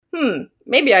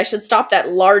maybe I should stop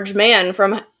that large man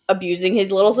from abusing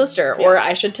his little sister, or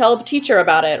I should tell a teacher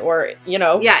about it, or,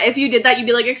 Yeah, if you did that, you'd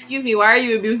be like, excuse me, why are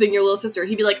you abusing your little sister?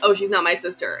 He'd be like, oh, she's not my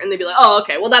sister. And they'd be like, oh,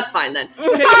 okay, well, that's fine then.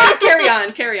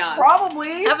 Carry on.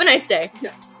 Probably. Have a nice day.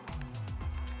 Yeah.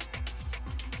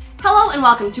 Hello and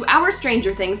welcome to our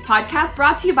Stranger Things podcast,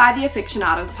 brought to you by the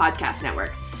AFICTIONADOS podcast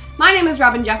network. My name is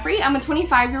Robin Jeffrey. I'm a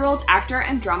 25-year-old actor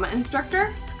and drama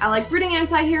instructor. I like brooding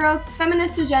anti-heroes,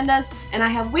 feminist agendas, and I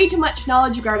have way too much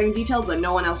knowledge regarding details that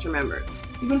no one else remembers.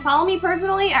 You can follow me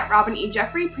personally at Robin E.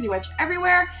 Jeffrey pretty much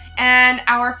everywhere, and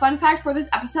our fun fact for this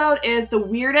episode is the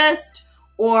weirdest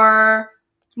or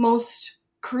most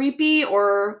creepy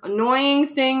or annoying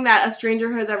thing that a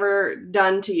stranger has ever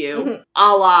done to you,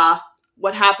 a la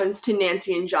what happens to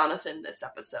Nancy and Jonathan this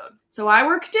episode. So I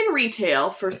worked in retail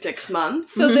for 6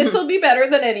 months. So this will be better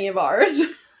than any of ours.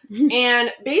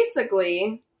 And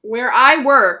basically, where I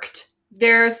worked,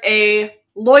 there's a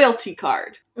loyalty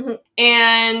card.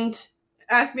 And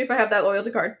ask me if I have that loyalty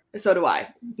card. So do I.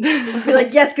 I'll be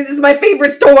like, yes, because this is my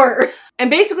favorite store. And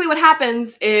basically what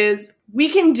happens is we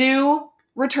can do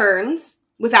returns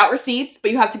without receipts,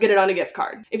 but you have to get it on a gift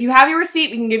card. If you have your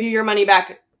receipt, we can give you your money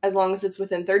back as long as it's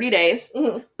within 30 days.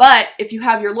 But if you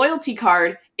have your loyalty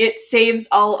card, it saves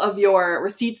all of your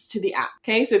receipts to the app.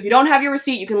 Okay, so if you don't have your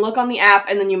receipt, you can look on the app,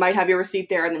 and then you might have your receipt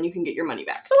there, and then you can get your money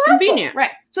back. So convenient. Right.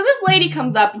 So this lady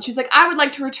comes up, and she's like, I would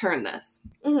like to return this.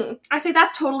 I say,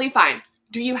 that's totally fine.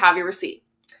 Do you have your receipt?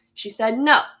 She said,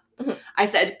 no. I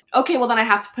said, okay, well then I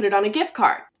have to put it on a gift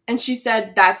card. And she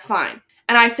said, that's fine.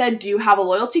 And I said, do you have a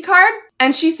loyalty card?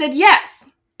 And she said,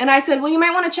 yes. And I said, well, you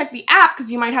might want to check the app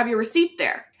because you might have your receipt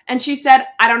there. And she said,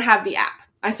 I don't have the app.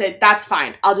 I said, that's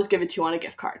fine. I'll just give it to you on a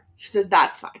gift card. She says,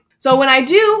 that's fine. So when I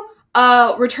do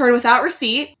return without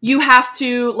receipt, you have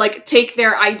to take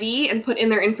their ID and put in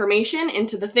their information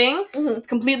into the thing. It's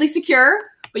completely secure,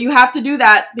 but you have to do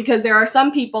that because there are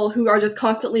some people who are just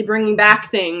constantly bringing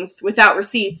back things without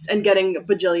receipts and getting a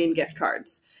bajillion gift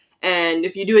cards. And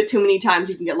if you do it too many times,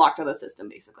 you can get locked out of the system,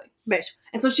 basically. Right.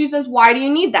 And so she says, why do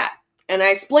you need that? And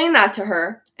I explain that to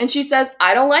her, and she says,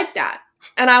 I don't like that.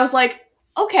 And I was like,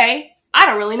 okay, I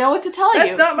don't really know what to tell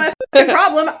you. That's not my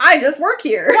problem. I just work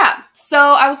here. Yeah. So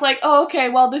I was like, oh, okay,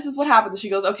 well, this is what happens. She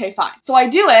goes, okay, fine. So I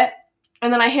do it,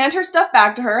 and then I hand her stuff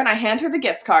back to her, and I hand her the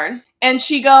gift card. And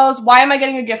she goes, why am I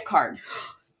getting a gift card?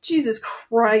 Jesus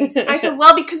Christ. I said,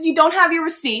 well, because you don't have your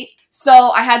receipt,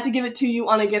 so I had to give it to you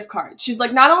on a gift card. She's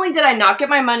like, not only did I not get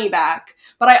my money back,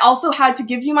 but I also had to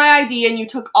give you my ID, and you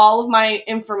took all of my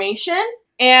information.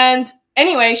 And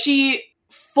anyway, she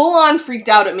full on freaked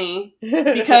out at me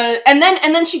because, and then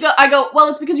I go, well,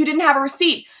 it's because you didn't have a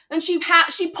receipt. Then she pulls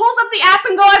up the app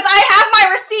and goes, I have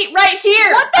my receipt right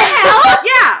here. What the hell?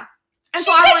 Yeah. And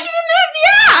she said she didn't have the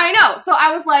app. I know. So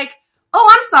I was like, oh,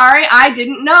 I'm sorry. I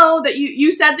didn't know that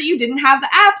you said that you didn't have the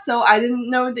app, so I didn't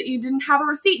know that you didn't have a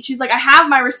receipt. She's like, I have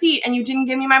my receipt, and you didn't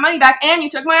give me my money back, and you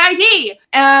took my ID.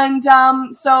 And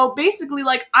so basically,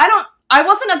 I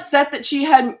wasn't upset that she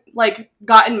had,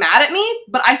 gotten mad at me,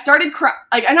 but I started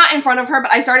not in front of her,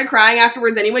 but I started crying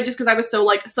afterwards anyway, just because I was so,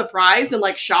 surprised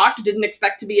and, shocked, didn't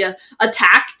expect to be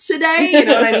attacked today, you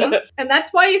know what I mean? And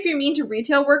that's why if you're mean to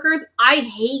retail workers, I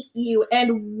hate you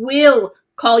and will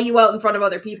call you out in front of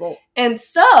other people. And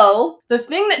so, the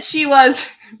thing that she was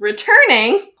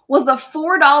returning was a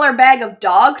 $4 bag of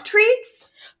dog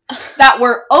treats that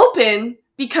were open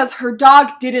because her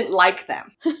dog didn't like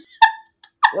them.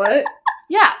 What?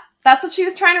 Yeah, that's what she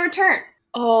was trying to return.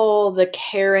 Oh, the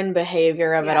Karen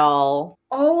behavior of it all.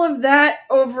 All of that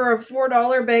over a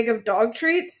 $4 bag of dog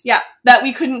treats? Yeah, that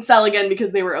we couldn't sell again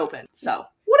because they were open, so.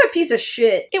 What a piece of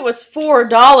shit. It was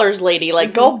 $4, lady.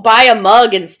 Go buy a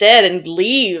mug instead and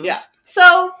leave. Yeah.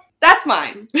 So, that's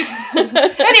mine.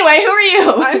 Anyway, who are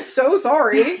you? I'm so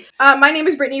sorry. My name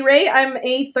is Brittany Ray. I'm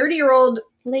a 30-year-old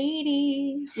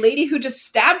lady who just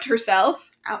stabbed herself.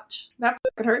 Ouch. That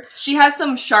fucking hurt. She has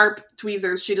some sharp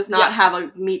tweezers. She does not have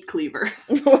a meat cleaver.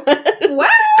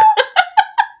 What?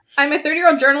 I'm a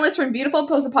 30-year-old journalist from beautiful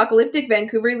post-apocalyptic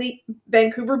Vancouver,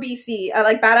 BC. I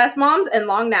like badass moms and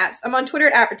long naps. I'm on Twitter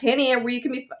at Britannia,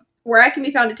 where I can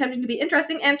be found attempting to be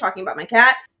interesting and talking about my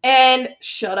cat. And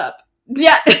shut up.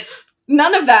 Yeah,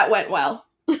 none of that went well.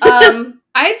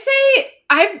 I'd say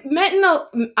am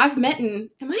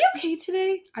I okay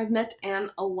today? I've met an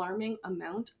alarming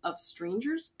amount of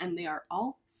strangers, and they are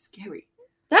all scary.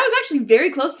 That was actually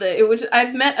very close to it.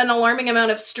 I've met an alarming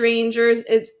amount of strangers.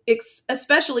 It's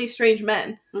especially strange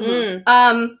men.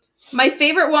 My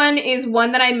favorite one is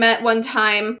one that I met one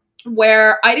time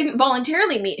where I didn't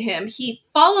voluntarily meet him. He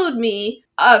followed me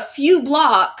a few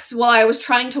blocks while I was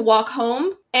trying to walk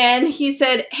home, and he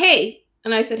said, "Hey,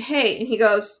 And I said, hey. And he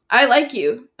goes, I like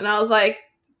you. And I was like,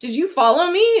 did you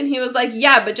follow me? And he was like,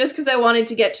 yeah, but just because I wanted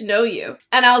to get to know you.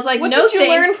 And I was like, what did you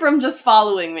learn from just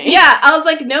following me? Yeah, I was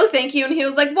like, no, thank you. And he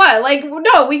was like, what? Like,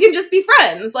 no, we can just be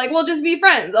friends. Like, we'll just be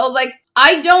friends. I was like,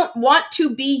 I don't want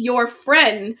to be your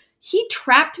friend. He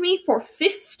trapped me for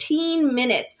 15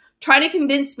 minutes trying to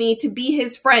convince me to be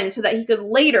his friend so that he could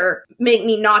later make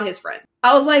me not his friend.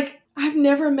 I was like, I've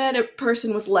never met a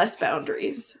person with less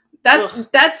boundaries.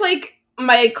 That's like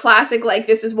my classic, like,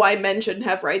 this is why men shouldn't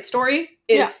have rights story.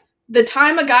 Is the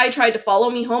time a guy tried to follow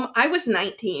me home, I was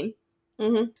 19.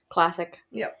 Mm-hmm. Classic.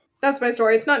 Yep. That's my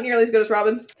story. It's not nearly as good as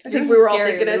Robin's. I think we were all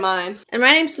thinking it. Mine. And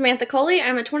my name's Samantha Coley.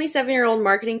 I'm a 27-year-old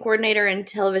marketing coordinator and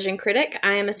television critic.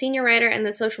 I am a senior writer and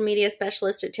the social media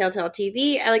specialist at Telltale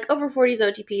TV. I like over 40s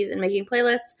OTPs and making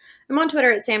playlists. I'm on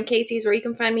Twitter at Sam Casey's, where you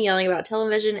can find me yelling about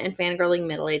television and fangirling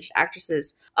middle-aged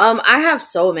actresses. I have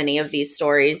so many of these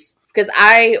stories because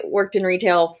I worked in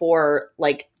retail for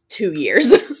like 2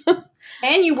 years.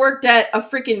 And you worked at a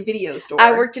freaking video store.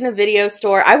 I worked in a video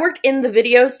store. I worked in the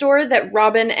video store that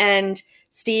Robin and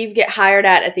Steve get hired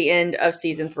at the end of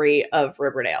season 3 of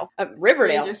Riverdale.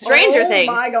 Stranger Things.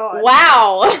 Oh my god.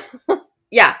 Wow.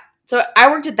 Yeah. So I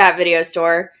worked at that video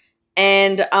store,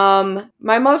 and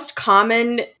my most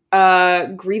common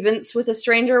grievance with a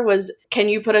stranger was, can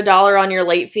you put $1 on your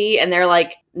late fee? And they're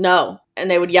like, no. And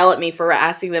they would yell at me for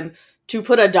asking them to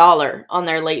put $1 on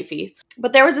their late fees.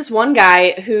 But there was this one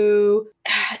guy who,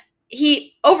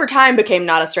 he over time became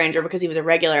not a stranger because he was a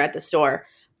regular at the store,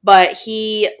 but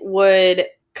he would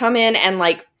come in and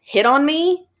like hit on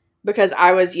me because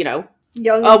I was, young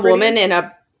a woman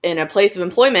in a place of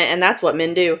employment, and that's what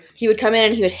men do. He would come in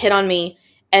and he would hit on me,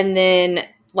 and then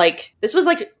like, this was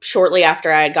like shortly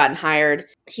after I had gotten hired.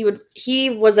 He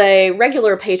was a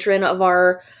regular patron of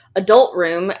our adult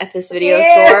room at this video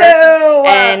store,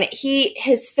 and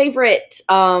his favorite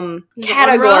genre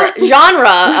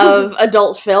of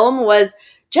adult film was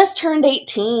just turned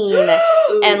 18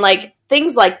 and like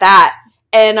things like that.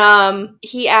 And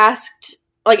he asked,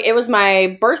 like, it was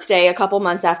my birthday a couple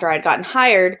months after I'd gotten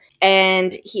hired,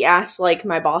 and he asked like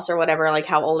my boss or whatever, like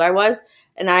how old I was,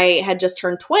 and I had just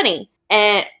turned 20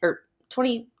 or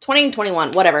 20 and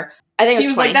 21, whatever. I think it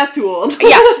was 20. Like, that's too old.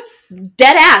 Yeah.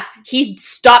 Dead ass. He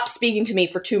stopped speaking to me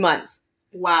for 2 months.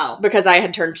 Wow. Because I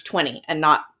had turned 20 and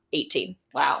not 18.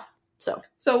 Wow. So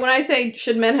when I say,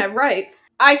 should men have rights,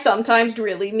 I sometimes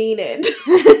really mean it.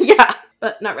 Yeah.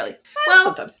 But not really. Well,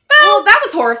 sometimes. Well, that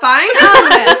was horrifying.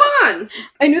 Let's move on.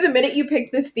 I knew the minute you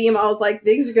picked this theme, I was like,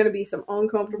 these are going to be some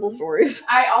uncomfortable stories.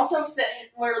 I also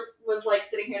was like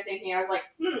sitting here thinking, I was like,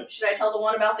 should I tell the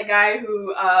one about the guy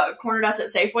who cornered us at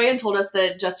Safeway and told us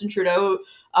that Justin Trudeau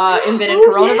invented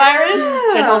coronavirus?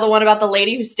 Yeah. Should I tell the one about the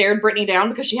lady who stared Brittany down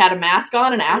because she had a mask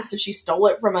on and asked if she stole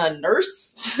it from a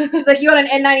nurse? She's like, you got an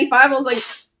N95? I was like,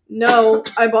 no,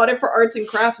 I bought it for arts and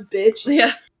crafts, bitch.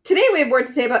 Yeah. Today we have more to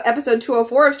say about episode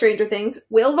 204 of Stranger Things,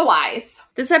 Will the Wise.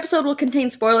 This episode will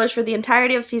contain spoilers for the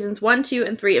entirety of seasons 1, 2,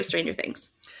 and 3 of Stranger Things.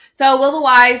 So Will the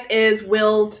Wise is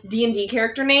Will's D&D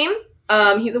character name.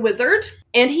 He's a wizard,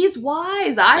 and he's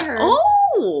wise, I heard.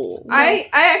 Oh! I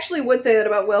actually would say that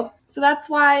about Will. So that's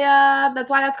why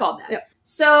that's called that. Yep.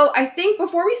 So I think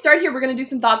before we start here, we're going to do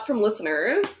some thoughts from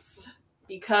listeners,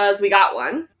 because we got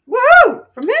one. Woo!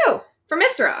 From who? From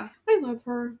Isra. I love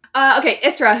her. Okay,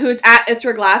 Isra, who's at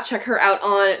Isra Glass. Check her out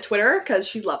on Twitter, because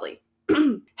she's lovely.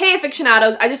 Hey,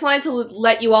 Afictionados. I just wanted to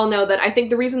let you all know that I think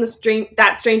the reason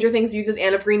that Stranger Things uses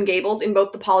Anne of Green Gables in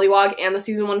both the Polywog and the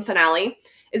season 1 finale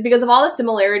is because of all the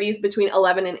similarities between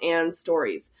Eleven and Anne's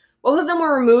stories. Both of them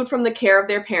were removed from the care of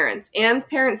their parents. Anne's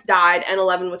parents died, and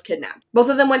Eleven was kidnapped. Both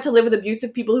of them went to live with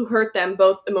abusive people who hurt them,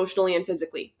 both emotionally and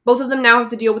physically. Both of them now have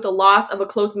to deal with the loss of a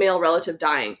close male relative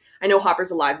dying. I know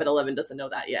Hopper's alive, but Eleven doesn't know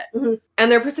that yet. Mm-hmm.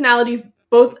 And their personalities,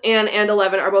 both Anne and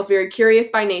Eleven, are both very curious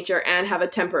by nature and have a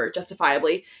temper,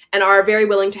 justifiably, and are very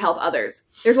willing to help others.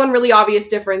 There's one really obvious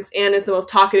difference. Anne is the most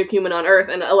talkative human on Earth,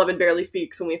 and Eleven barely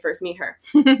speaks when we first meet her.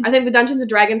 I think the Dungeons &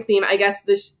 Dragons theme, I guess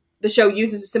the show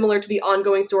uses is similar to the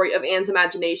ongoing story of Anne's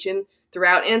imagination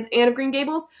throughout Anne of Green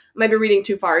Gables. I might be reading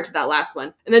too far into that last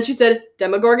one. And then she said,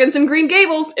 Demogorgons and Green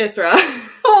Gables, Isra.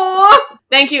 Aww.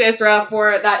 Thank you, Isra,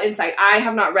 for that insight. I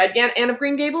have not read Anne of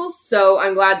Green Gables, so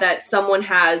I'm glad that someone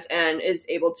has and is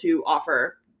able to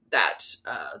offer that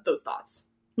those thoughts.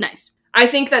 Nice. I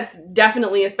think that's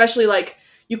definitely, especially like,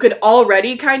 you could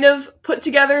already kind of put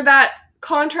together that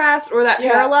contrast or that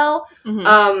parallel.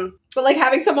 Mm-hmm. But, like,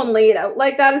 having someone lay it out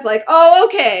like that is like, oh,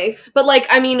 okay. But, like,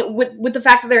 I mean, with the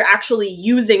fact that they're actually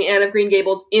using Anne of Green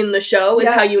Gables in the show is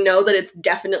how you know that it's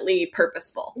definitely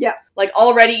purposeful. Yeah. Like,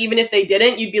 already, even if they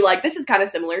didn't, you'd be like, this is kind of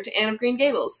similar to Anne of Green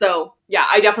Gables. So, yeah,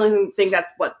 I definitely think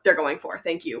that's what they're going for.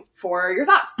 Thank you for your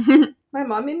thoughts. My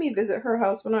mom made me visit her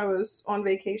house when I was on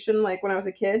vacation, like, when I was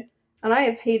a kid. And I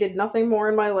have hated nothing more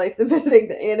in my life than visiting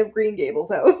the Anne of Green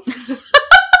Gables house.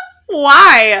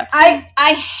 Why?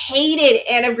 I hated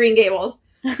Anne of Green Gables.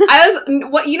 I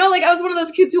was one of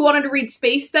those kids who wanted to read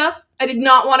space stuff. I did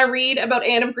not want to read about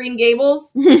Anne of Green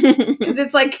Gables because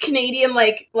it's like Canadian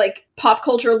like pop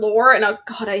culture lore, and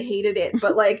God, I hated it.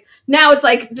 But like now it's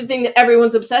like the thing that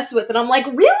everyone's obsessed with, and I'm like,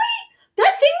 really?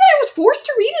 That thing that I was forced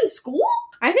to read in school?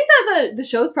 I think that the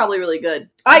show's probably really good.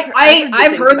 I've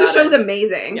heard the show's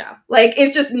amazing. Yeah. Like,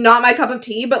 it's just not my cup of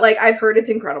tea, but, like, I've heard it's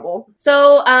incredible.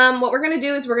 So, what we're gonna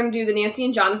do is we're gonna do the Nancy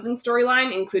and Jonathan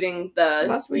storyline, including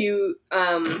the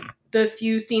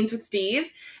few scenes with Steve,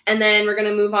 and then we're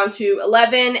gonna move on to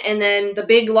 11, and then the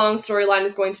big, long storyline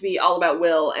is going to be all about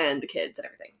Will and the kids and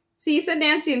everything. See, you said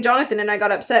Nancy and Jonathan, and I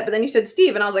got upset, but then you said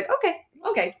Steve, and I was like,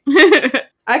 okay.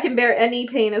 I can bear any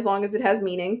pain as long as it has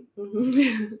meaning.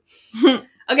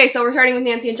 Okay, so we're starting with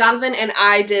Nancy and Jonathan, and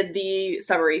I did the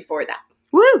summary for that.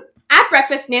 Woo! At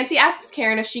breakfast, Nancy asks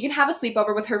Karen if she can have a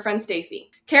sleepover with her friend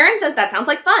Stacy. Karen says that sounds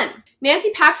like fun.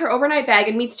 Nancy packs her overnight bag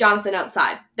and meets Jonathan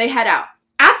outside. They head out.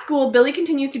 At school, Billy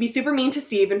continues to be super mean to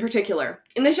Steve in particular.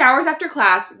 In the showers after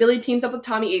class, Billy teams up with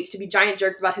Tommy H to be giant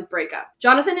jerks about his breakup.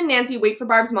 Jonathan and Nancy wait for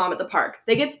Barb's mom at the park.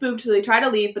 They get spooked, so they try to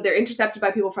leave, but they're intercepted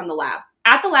by people from the lab.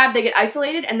 At the lab, they get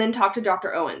isolated and then talk to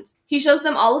Dr. Owens. He shows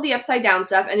them all of the upside down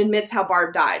stuff and admits how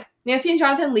Barb died. Nancy and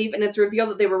Jonathan leave, and it's revealed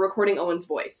that they were recording Owens'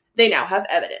 voice. They now have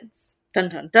evidence. Dun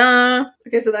dun dun.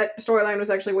 Okay, so that storyline was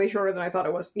actually way shorter than I thought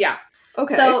it was. Yeah.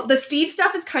 Okay. So the Steve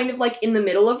stuff is kind of like in the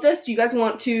middle of this. Do you guys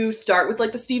want to start with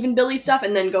like the Steve and Billy stuff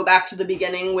and then go back to the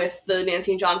beginning with the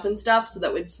Nancy and Jonathan stuff so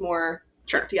that it's more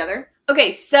together?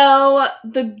 Okay, so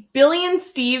the Billy and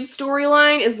Steve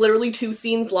storyline is literally 2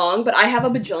 scenes long, but I have a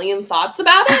bajillion thoughts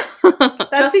about it.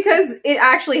 That's because it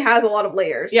actually has a lot of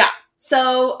layers. Yeah.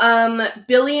 So,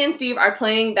 Billy and Steve are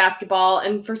playing basketball,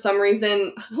 and for some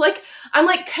reason, I'm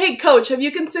like, hey, coach, have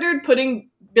you considered putting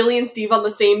Billy and Steve on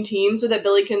the same team so that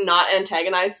Billy can not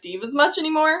antagonize Steve as much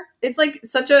anymore? It's like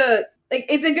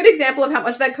it's a good example of how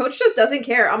much that coach just doesn't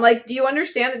care. I'm like, do you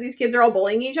understand that these kids are all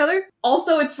bullying each other?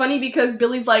 Also, it's funny because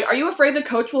Billy's like, are you afraid the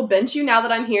coach will bench you now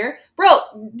that I'm here? Bro,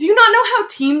 do you not know how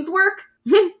teams work?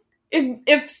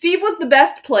 If Steve was the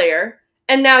best player,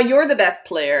 and now you're the best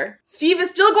player, Steve is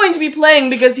still going to be playing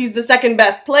because he's the second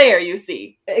best player, you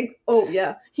see. Oh,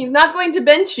 yeah. He's not going to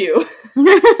bench you.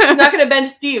 He's not going to bench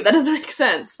Steve. That doesn't make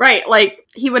sense. Right, like,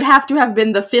 he would have to have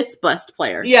been the 5th best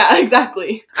player. Yeah,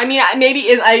 exactly. I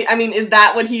mean, is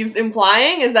that what he's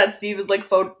implying? Is that Steve is, like,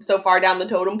 so far down the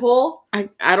totem pole? I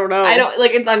don't know.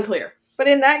 It's unclear. But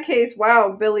in that case,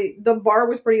 wow, Billy, the bar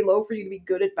was pretty low for you to be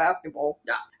good at basketball.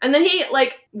 Yeah. And then he,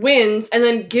 wins and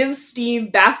then gives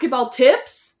Steve basketball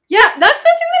tips. Yeah, that's the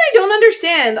thing that I don't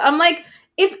understand. I'm like,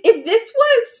 if this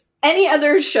was any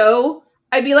other show,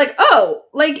 I'd be like, oh,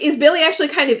 is Billy actually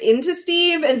kind of into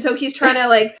Steve? And so he's trying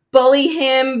to, bully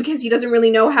him because he doesn't really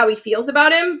know how he feels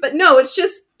about him. But no, it's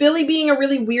just Billy being a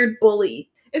really weird bully.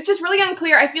 It's just really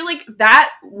unclear. I feel like that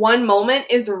one moment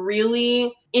is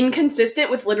really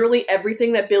inconsistent with literally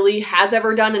everything that Billy has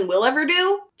ever done and will ever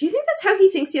do. Do you think that's how he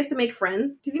thinks he has to make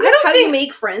friends? Do you think that's how you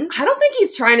make friends? I don't think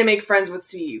he's trying to make friends with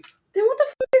Steve. Then what the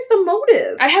fuck is the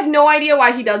motive? I have no idea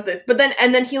why he does this. But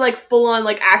then he full on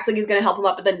acts like he's gonna help him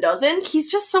up, but then doesn't. He's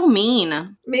just so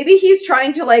mean. Maybe he's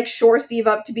trying to shore Steve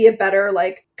up to be a better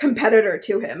competitor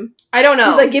to him. I don't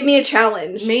know. He's like, give me a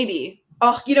challenge. Maybe.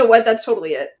 Oh, you know what? That's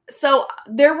totally it. So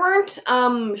there weren't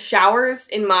showers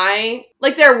in my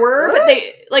there were,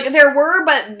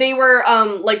 but they were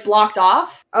blocked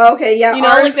off. Oh, okay, yeah. You know,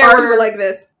 ours were like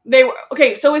this. They were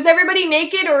okay. So is everybody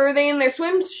naked, or are they in their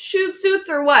swimsuit suits,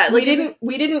 or what? We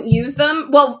didn't use them.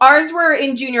 Well, ours were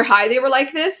in junior high. They were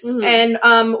like this, and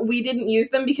we didn't use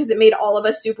them because it made all of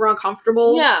us super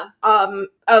uncomfortable. Yeah.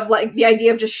 Of the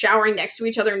idea of just showering next to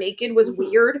each other naked was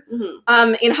weird.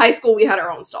 Mm-hmm. In high school, we had our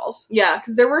own stalls. Yeah,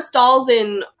 because there were stalls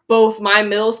in both my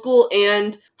middle school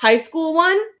and high school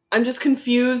one. I'm just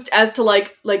confused as to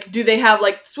do they have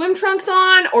swim trunks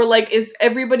on, or is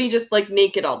everybody just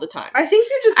naked all the time? I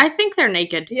think they're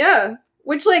naked. Yeah.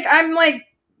 Which I'm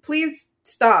please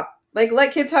stop.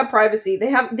 Let kids have privacy.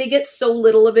 They get so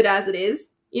little of it as it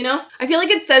is, you know? I feel like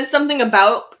it says something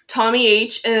about Tommy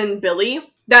H and Billy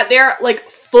that they're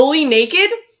fully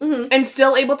naked and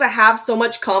still able to have so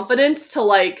much confidence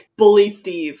to bully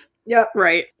Steve. Yep.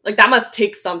 Right. Like, that must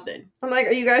take something. I'm like,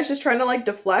 are you guys just trying to, like,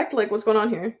 deflect? Like, what's going on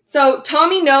here? So,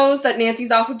 Tommy knows that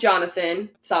Nancy's off with Jonathan,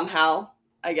 somehow,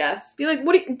 I guess. Be like,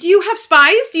 what do you have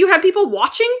spies? Do you have people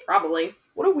watching? Probably.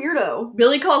 What a weirdo.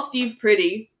 Billy calls Steve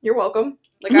pretty. You're welcome.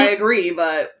 Like, I agree,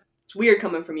 but it's weird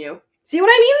coming from you. See what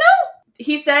I mean, though?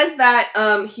 He says that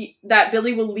that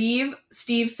Billy will leave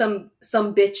Steve some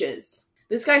bitches.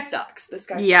 This guy sucks.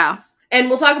 Sucks. And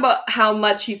we'll talk about how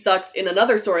much he sucks in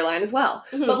another storyline as well.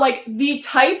 Mm-hmm. But, like, the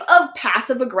type of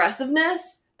passive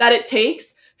aggressiveness that it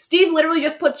takes, Steve literally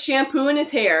just puts shampoo in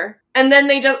his hair, and then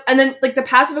like, the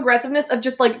passive aggressiveness of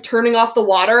just, like, turning off the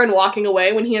water and walking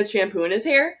away when he has shampoo in his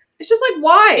hair. It's just like,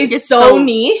 why? It's so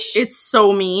niche. It's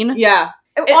so mean. Yeah.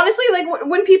 Honestly, like,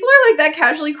 when people are, like, that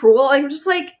casually cruel, I'm just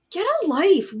like, get a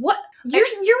life. What? You're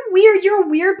weird. You're a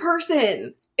weird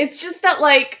person. It's just that,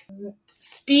 like,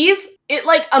 Steve, it,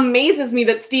 like, amazes me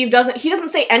that Steve doesn't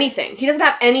say anything. He doesn't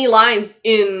have any lines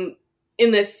in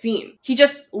this scene. He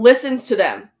just listens to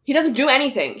them. He doesn't do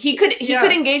anything. He could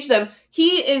engage them.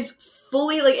 He is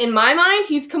fully, like, in my mind,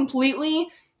 he's completely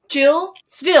chill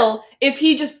still if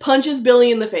he just punches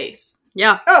Billy in the face.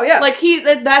 Yeah. Oh, yeah. Like,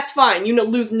 that's fine. You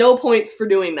lose no points for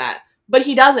doing that. But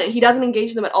he doesn't. He doesn't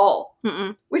engage them at all.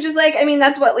 Mm-mm. Which is, like, I mean,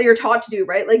 that's what you're taught to do,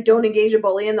 right? Like, don't engage a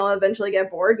bully and they'll eventually get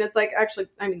bored. And it's like, actually,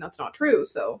 I mean, that's not true,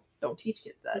 so don't teach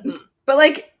kids that. Mm-hmm. But,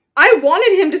 like, I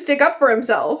wanted him to stick up for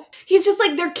himself. He's just,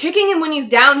 like, they're kicking him when he's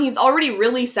down. He's already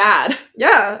really sad.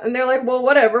 Yeah, and they're like, well,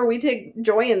 whatever. We take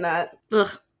joy in that.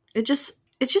 Ugh. It's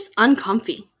just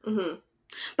uncomfy. Mm-hmm.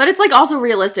 But it's, like, also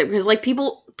realistic because, like,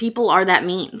 people are that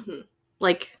mean. Mm-hmm.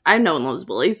 Like, I've known those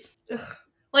bullies. Ugh.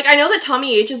 Like, I know that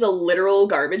Tommy H is a literal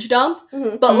garbage dump,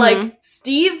 but, like,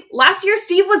 last year,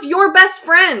 Steve was your best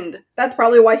friend. That's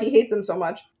probably why he hates him so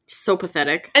much. So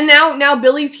pathetic. And now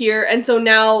Billy's here, and so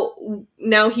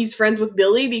now he's friends with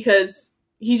Billy because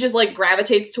he just, like,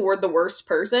 gravitates toward the worst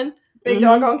person. Big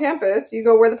dog on campus. You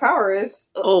go where the power is.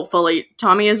 Oh, fully.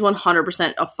 Tommy is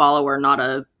 100% a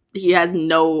follower, he has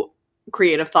no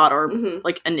creative thought or,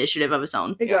 like, initiative of his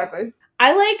own. Exactly.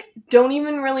 I, like, don't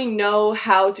even really know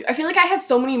how to... I feel like I have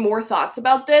so many more thoughts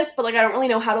about this, but, like, I don't really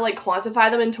know how to, like, quantify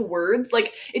them into words.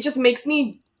 Like, it just makes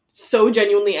me so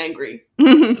genuinely angry.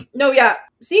 No, yeah.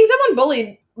 Seeing someone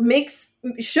bullied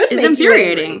should make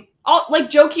infuriating.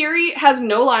 Like, Joe Keery has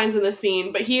no lines in this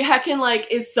scene, but he heckin',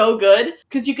 like, is so good,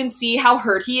 because you can see how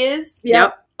hurt he is.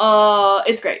 Yep.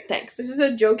 It's great, thanks. This is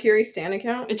a Joe Keery stan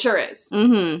account? It sure is.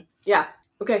 Mm-hmm. Yeah.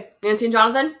 Okay, Nancy and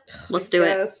Jonathan? Let's do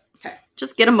it. Okay.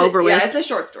 Just get them over with. Yeah, it's a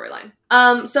short storyline.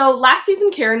 So last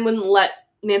season, Karen wouldn't let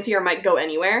Nancy or Mike go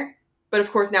anywhere. But of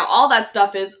course, now all that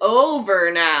stuff is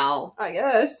over now. I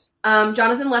guess.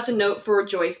 Jonathan left a note for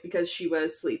Joyce because she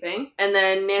was sleeping. And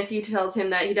then Nancy tells him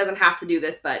that he doesn't have to do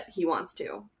this, but he wants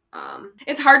to.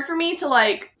 It's hard for me to,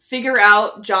 like, figure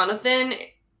out Jonathan,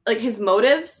 like, his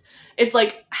motives. It's,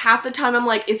 like, half the time I'm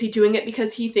like, is he doing it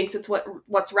because he thinks it's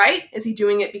what's right? Is he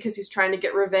doing it because he's trying to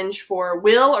get revenge for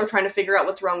Will or trying to figure out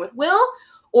what's wrong with Will?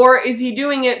 Or is he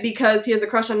doing it because he has a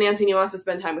crush on Nancy and he wants to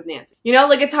spend time with Nancy? You know,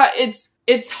 like,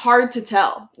 it's hard to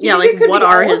tell. Yeah, like, what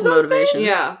are his motivations?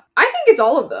 Yeah. I think it's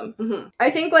all of them. Mm-hmm. I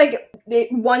think, like,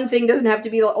 one thing doesn't have to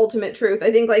be the ultimate truth.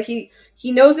 I think, like, he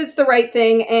knows it's the right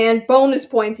thing, and bonus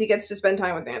points, he gets to spend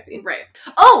time with Nancy. Right.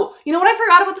 Oh, you know what I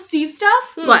forgot about the Steve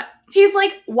stuff? What? He's,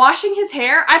 like, washing his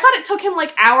hair. I thought it took him,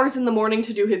 like, hours in the morning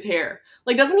to do his hair.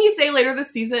 Like, doesn't he say later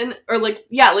this season,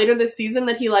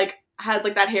 that he, like, had,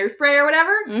 like, that hairspray or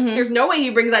whatever? Mm-hmm. There's no way he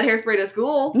brings that hairspray to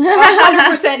school.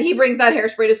 100% he brings that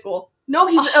hairspray to school. No,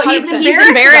 he's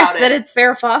embarrassed that it's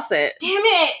Farrah Fawcett. Damn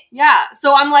it! Yeah,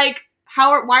 so I'm like,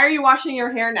 why are you washing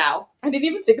your hair now? I didn't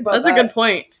even think about that. That's a good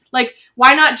point. Like,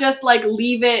 why not just, like,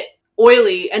 leave it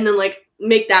oily and then, like,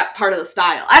 make that part of the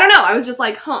style? I don't know. I was just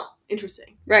like,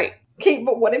 interesting. Right. Okay,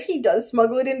 but what if he does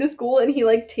smuggle it into school and he,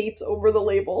 like, tapes over the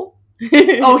label?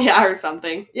 Oh, yeah, or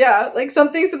something. Yeah, like,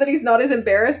 something so that he's not as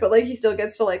embarrassed, but, like, he still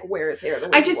gets to, like, wear his hair the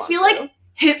way I just feel like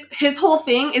his whole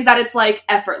thing is that it's, like,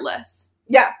 effortless.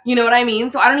 Yeah. You know what I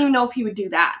mean? So I don't even know if he would do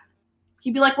that.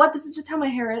 He'd be like, what? This is just how my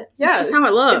hair is. Yeah, it's just how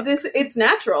it looks. It's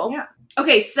natural. Yeah.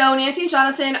 Okay, so Nancy and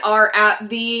Jonathan are at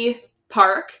the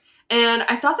park, and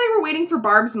I thought they were waiting for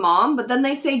Barb's mom, but then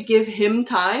they say give him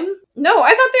time. No, I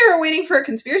thought they were waiting for a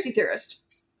conspiracy theorist.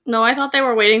 No, I thought they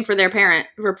were waiting for their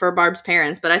for Barb's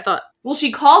parents, but I thought... Well,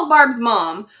 she called Barb's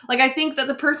mom. Like, I think that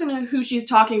the person who she's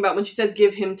talking about when she says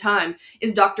give him time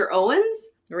is Dr.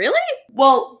 Owens. Really?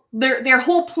 Well, their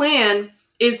whole plan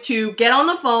is to get on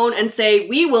the phone and say,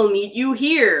 we will meet you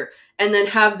here, and then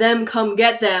have them come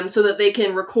get them so that they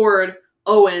can record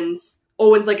Owens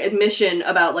Owen's, like, admission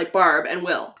about, like, Barb and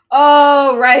Will.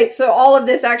 Oh, right. So all of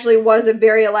this actually was a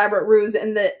very elaborate ruse,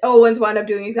 and that Owens wound up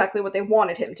doing exactly what they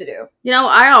wanted him to do. You know,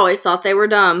 I always thought they were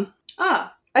dumb.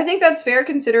 Ah. I think that's fair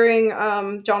considering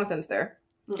Jonathan's there.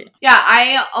 Yeah,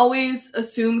 I always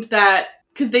assumed that,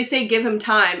 because they say give him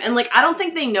time, and, like, I don't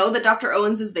think they know that Dr.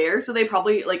 Owens is there, so they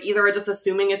probably, like, either are just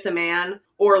assuming it's a man,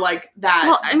 or, like,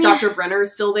 that Dr.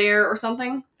 Brenner's still there or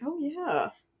something. Oh, yeah.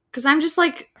 Because I'm just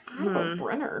like...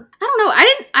 Brenner. I don't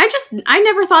know. I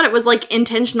never thought it was, like,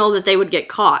 intentional that they would get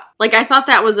caught. Like, I thought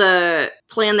that was a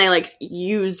plan they, like,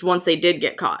 used once they did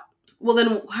get caught. Well,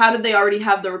 then how did they already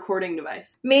have the recording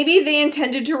device? Maybe they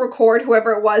intended to record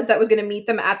whoever it was that was going to meet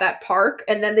them at that park,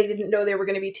 and then they didn't know they were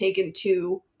going to be taken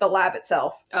to the lab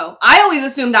itself. Oh, I always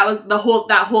assumed that was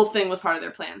that whole thing was part of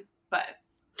their plan, but...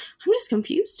 I'm just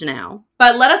confused now.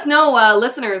 But let us know,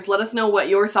 listeners, let us know what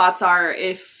your thoughts are,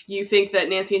 if you think that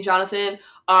Nancy and Jonathan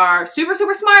are super,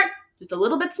 super smart, just a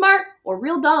little bit smart, or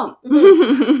real dumb.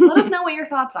 Let us know what your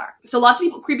thoughts are. So lots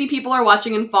of creepy people are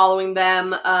watching and following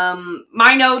them.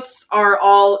 My notes are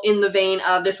all in the vein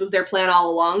of this was their plan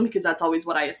all along, because that's always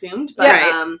what I assumed. But,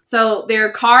 yeah. So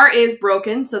their car is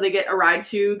broken, so they get a ride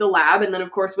to the lab, and then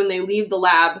of course when they leave the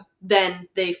lab, then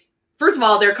first of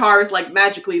all, their car is like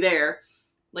magically there.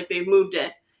 Like, they've moved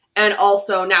it. And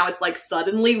also, now it's, like,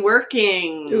 suddenly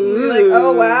working. Ooh. Like,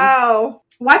 oh, wow.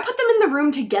 Why put them in the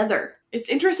room together? It's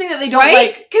interesting that they don't,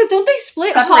 like... Because don't they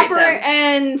split Hopper them.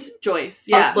 And... Joyce,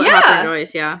 yeah. Split Hopper and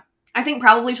Joyce, yeah. I think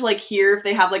probably to, like, hear if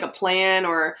they have, like, a plan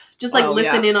or just, like,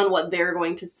 listen in on what they're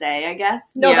going to say, I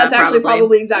guess. No, that's actually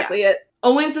probably exactly it.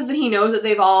 Owen says that he knows that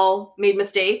they've all made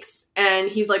mistakes, and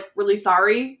he's, like, really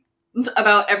sorry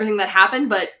about everything that happened,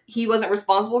 but he wasn't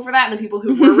responsible for that, and the people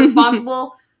who were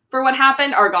responsible for what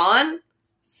happened are gone.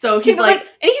 So he's like,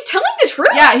 and he's telling the truth.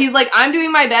 Yeah, he's like, I'm doing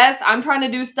my best. I'm trying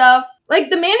to do stuff. Like,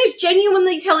 the man is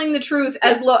genuinely telling the truth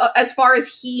as far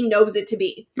as he knows it to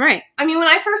be. Right. I mean, when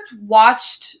I first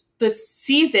watched the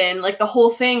season, like, the whole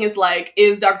thing is like,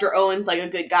 is Dr. Owens, like, a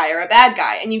good guy or a bad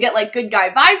guy? And you get, like, good guy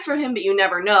vibes from him, but you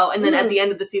never know. And then at the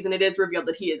end of the season, it is revealed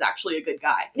that he is actually a good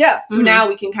guy. Yeah. So now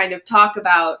we can kind of talk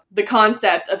about the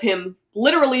concept of him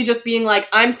literally just being like,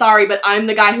 I'm sorry, but I'm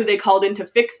the guy who they called in to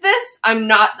fix this. I'm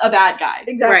not a bad guy.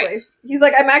 Exactly. Right. He's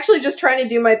like, I'm actually just trying to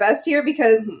do my best here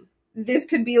because this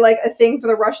could be, like, a thing for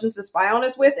the Russians to spy on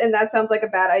us with, and that sounds like a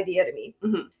bad idea to me.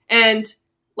 And,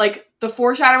 like, the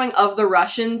foreshadowing of the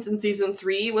Russians in season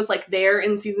 3 was, like, there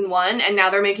in season 1, and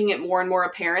now they're making it more and more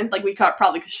apparent. Like, we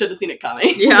probably should have seen it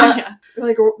coming. Yeah.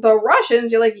 Like, the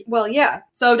Russians, you're like, well, yeah.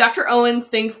 So Dr. Owens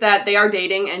thinks that they are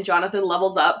dating, and Jonathan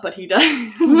levels up, but he does.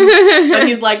 But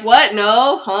he's like, what?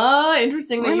 No? Huh?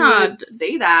 Interesting that you would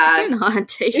say that. We're not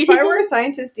dating. If I were a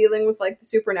scientist dealing with, like, the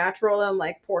supernatural and,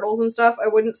 like, portals and stuff, I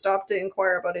wouldn't stop to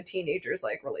inquire about a teenager's,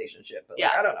 like, relationship. But,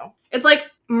 like, I don't know. It's like,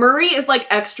 Murray is, like,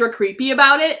 extra creepy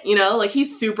about it, you know? Like,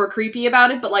 he's super creepy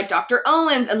about it, but, like, Dr.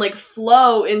 Owens and, like,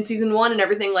 Flo in season 1 and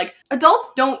everything, like,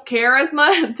 adults don't care as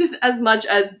much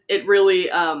as it really,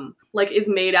 like, is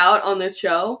made out on this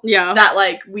show. Yeah. That,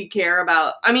 like, we care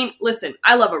about. I mean, listen,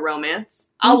 I love a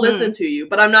romance. I'll listen to you,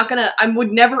 but I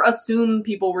would never assume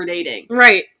people were dating.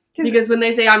 Right. Because when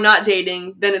they say I'm not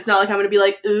dating, then it's not like I'm going to be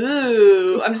like,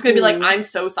 ooh. I'm just going to be like, I'm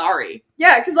so sorry.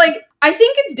 Yeah, because, like, I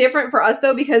think it's different for us,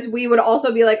 though, because we would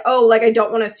also be like, oh, like, I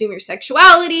don't want to assume your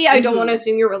sexuality. I don't want to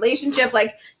assume your relationship.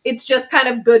 Like, it's just kind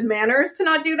of good manners to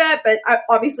not do that. But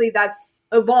obviously that's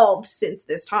evolved since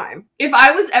this time. If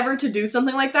I was ever to do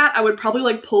something like that, I would probably,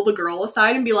 like, pull the girl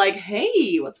aside and be like,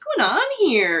 hey, what's going on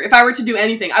here? If I were to do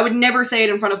anything, I would never say it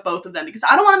in front of both of them because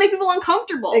I don't want to make people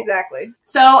uncomfortable. Exactly.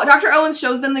 So Dr. Owens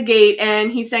shows them the gate,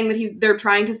 and he's saying that they're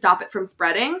trying to stop it from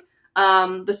spreading.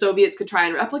 The Soviets could try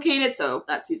and replicate it, so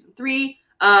that's season 3.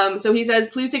 So he says,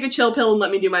 please take a chill pill and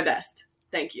let me do my best.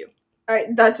 Thank you. All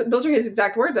right, those are his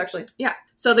exact words, actually. Yeah.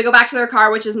 So they go back to their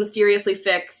car, which is mysteriously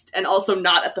fixed and also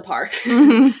not at the park.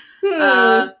 And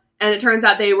it turns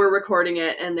out they were recording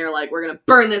it, and they're like, we're going to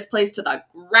burn this place to the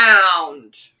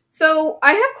ground. So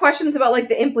I have questions about, like,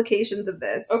 the implications of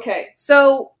this. Okay.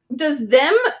 So does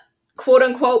them, quote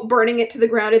unquote, burning it to the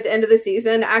ground at the end of the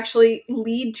season actually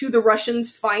lead to the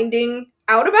Russians finding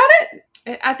out about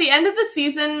it? At the end of the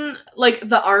season, like,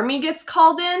 the army gets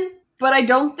called in, but I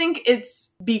don't think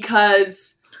it's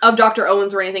because of Dr.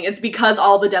 Owens or anything. It's because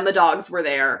all the demodogs were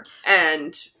there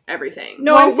and everything.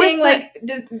 No, I'm saying, like,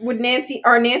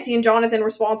 are Nancy and Jonathan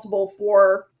responsible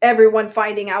for everyone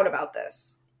finding out about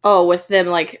this? Oh, with them,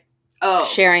 like,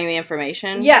 sharing the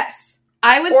information? Yes.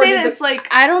 I would say that it's, like...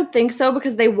 I don't think so,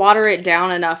 because they water it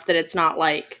down enough that it's not,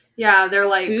 like... Yeah, they're,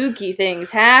 like... spooky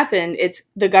things happened. It's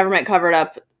the government covered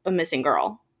up a missing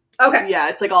girl. Okay. Yeah,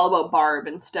 it's like all about Barb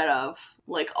instead of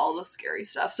like all the scary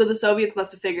stuff. So the Soviets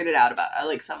must have figured it out about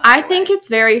like some. I think it's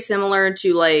very similar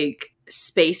to like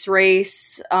space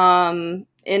race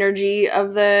energy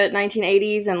of the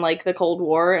 1980s and like the Cold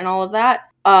War and all of that.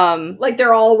 Like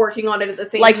they're all working on it at the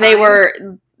same like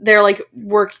time. They're like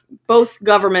both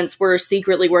governments were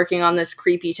secretly working on this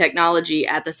creepy technology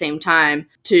at the same time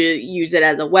to use it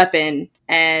as a weapon,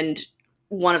 and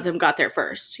one of them got there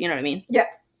first. You know what I mean? Yeah.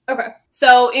 Okay.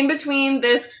 So in between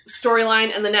this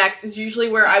storyline and the next is usually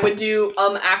where I would do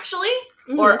actually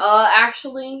or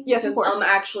actually. Yes, of because course.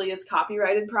 Actually is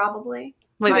copyrighted probably.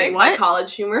 Wait, My what?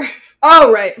 college humor.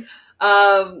 Oh, right.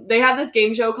 They have this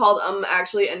game show called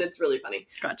Actually, and it's really funny.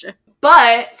 Gotcha.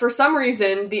 But for some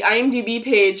reason, the IMDb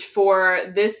page for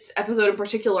this episode in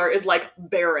particular is like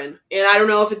barren. And I don't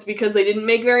know if it's because they didn't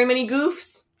make very many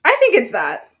goofs I think it's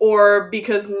that. or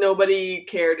because nobody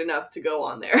cared enough to go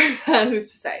on there.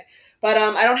 Who's to say? But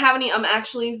I don't have any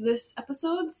actuallys this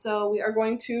episode, so we are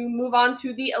going to move on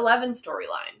to the 11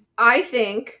 storyline. I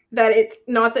think that it's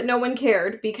not that no one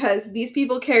cared, because these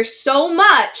people care so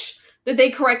much that they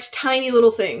correct tiny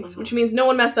little things, which means no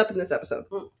one messed up in this episode.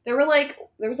 There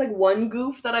was one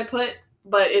goof that I put,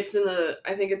 but I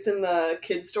think it's in the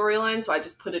kids storyline, so I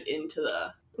just put it into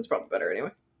the... It's probably better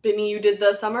anyway. Benny, you did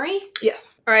the summary? Yes.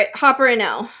 All right, Hopper and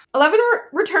Elle. 11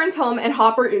 returns home and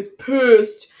Hopper is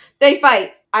pissed. They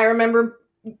fight. I remember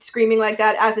screaming like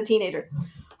that as a teenager.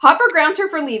 Hopper grounds her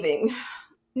for leaving.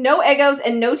 No Eggos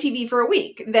and no TV for a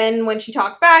week. Then when she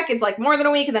talks back, it's like more than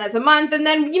a week, and then it's a month, and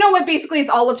then, you know what, basically it's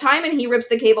all of time, and he rips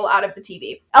the cable out of the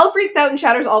TV. Elle freaks out and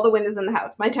shatters all the windows in the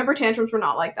house. My temper tantrums were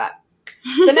not like that.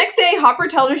 The next day, Hopper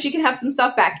tells her she can have some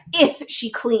stuff back if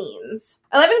she cleans.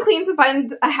 11 cleans and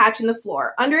finds a hatch in the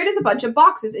floor. Under it is a bunch of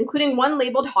boxes, including one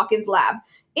labeled Hawkins Lab.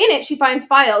 In it, she finds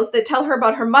files that tell her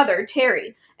about her mother,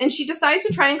 Terry, and she decides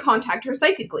to try and contact her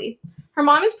psychically. Her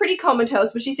mom is pretty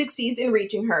comatose, but she succeeds in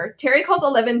reaching her. Terry calls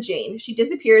 11 Jane. She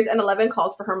disappears, and 11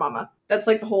 calls for her mama. That's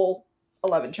like the whole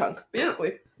 11 chunk,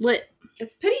 basically. Lit.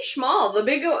 It's pretty small. The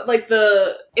big,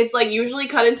 it's like usually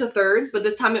cut into thirds, but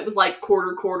this time it was like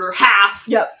quarter, half.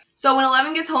 Yep. So when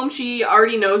 11 gets home, she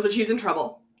already knows that she's in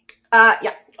trouble.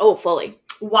 Yeah. Oh, fully.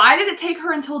 Why did it take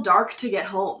her until dark to get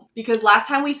home? Because last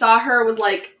time we saw her was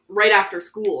like right after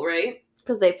school, right?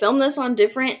 Because they filmed this on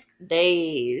different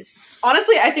days.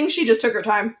 Honestly, I think she just took her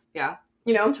time. Yeah.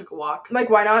 You know? Took a walk.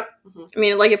 Like, why not? I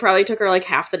mean, like, it probably took her, like,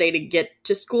 half the day to get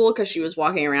to school because she was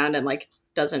walking around and, like,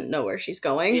 doesn't know where she's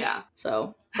going. Yeah.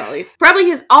 So, probably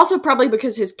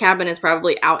because his cabin is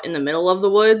probably out in the middle of the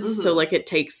woods, so, like, it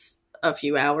takes a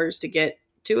few hours to get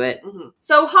to it.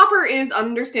 So, Hopper is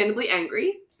understandably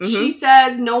angry. She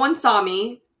says, no one saw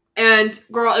me, and,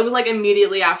 girl, it was, like,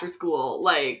 immediately after school,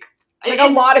 like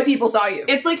a lot of people saw you.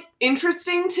 It's, like,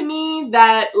 interesting to me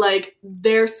that, like,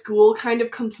 their school kind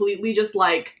of completely just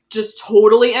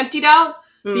totally emptied out.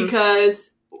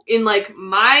 Because in, like,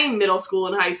 my middle school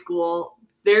and high school,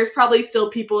 there's probably still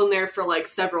people in there for, like,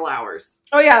 several hours.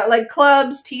 Oh, yeah. Like,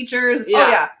 clubs, teachers. Yeah. Oh,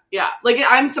 yeah. Yeah. Like,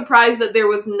 I'm surprised that there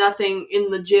was nothing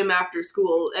in the gym after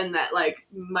school and that, like,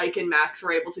 Mike and Max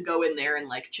were able to go in there and,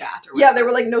 like, chat or whatever. Yeah, there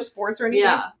were, like, no sports or anything.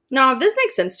 Yeah. No, this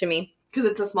makes sense to me. Because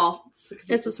it's a small...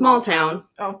 It's a small town.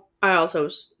 Oh. I also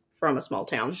was from a small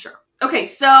town. Sure. Okay,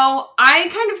 so I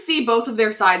kind of see both of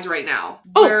their sides right now.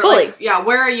 Oh, fully. Like,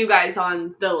 where are you guys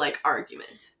on the, like,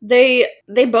 argument? They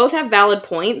both have valid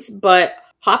points, but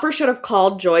Hopper should have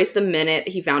called Joyce the minute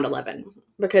he found 11.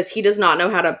 Because he does not know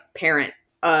how to parent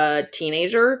a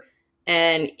teenager,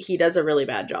 and he does a really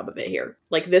bad job of it here.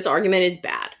 Like, this argument is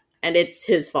bad, and it's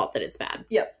his fault that it's bad.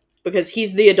 Yep. Because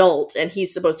he's the adult, and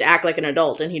he's supposed to act like an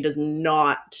adult, and he does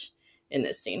not in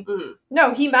this scene.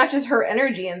 No, he matches her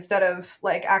energy instead of,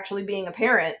 like, actually being a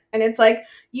parent. And it's like,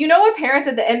 you know a parent's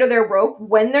at the end of their rope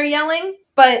when they're yelling,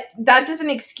 but that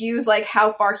doesn't excuse, like,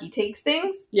 how far he takes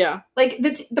things. Yeah. Like,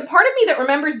 the part of me that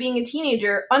remembers being a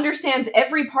teenager understands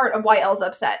every part of why Elle's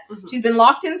upset. She's been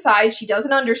locked inside. She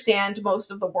doesn't understand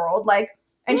most of the world. Like,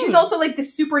 and she's also, like,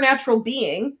 this supernatural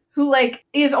being who, like,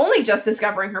 is only just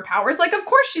discovering her powers. Like, of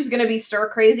course she's gonna be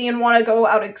stir-crazy and want to go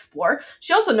out and explore.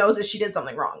 She also knows that she did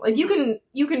something wrong. Like, you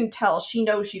can tell she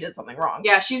knows she did something wrong.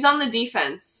 Yeah, she's on the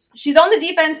defense. She's on the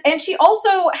defense, and she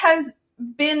also has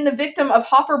been the victim of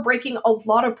Hopper breaking a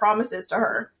lot of promises to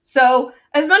her. So,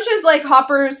 as much as, like,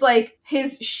 Hopper's, like,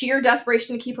 his sheer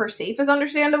desperation to keep her safe is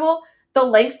understandable, the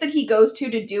lengths that he goes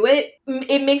to do it,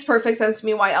 it makes perfect sense to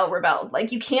me why Elle rebelled.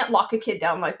 Like, you can't lock a kid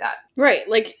down like that. Right,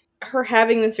 like, her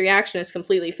having this reaction is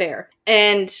completely fair.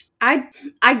 And I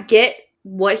get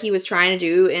what he was trying to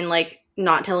do in, like,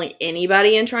 not telling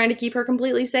anybody and trying to keep her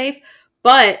completely safe.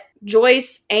 But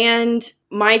Joyce and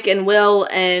Mike and Will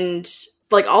and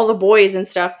like, all the boys and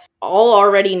stuff all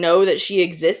already know that she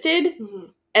existed. Mm-hmm.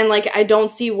 And, like, I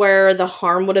don't see where the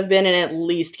harm would have been in at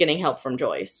least getting help from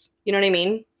Joyce. You know what I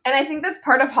mean? And I think that's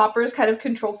part of Hopper's kind of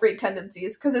control freak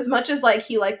tendencies, because as much as, like,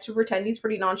 he likes to pretend he's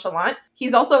pretty nonchalant,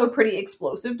 he's also a pretty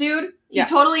explosive dude. He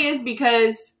totally is,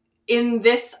 because in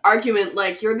this argument,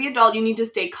 like, you're the adult, you need to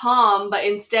stay calm, but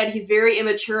instead he's very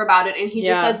immature about it, and he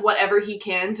just says whatever he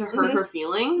can to hurt her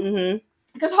feelings. Mm-hmm.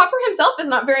 Because Hopper himself is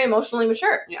not very emotionally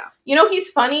mature. Yeah. You know, he's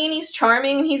funny and he's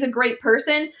charming and he's a great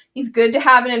person. He's good to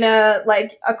have in a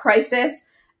crisis.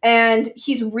 And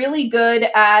he's really good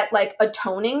at, like,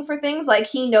 atoning for things. Like,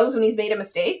 he knows when he's made a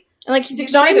mistake. And, like,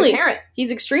 he's not a good parent.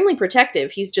 He's extremely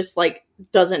protective. He's just, like,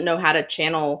 doesn't know how to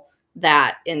channel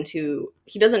that into...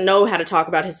 He doesn't know how to talk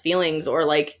about his feelings or,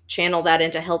 like, channel that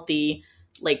into healthy,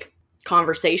 like,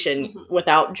 conversation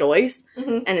without Joyce.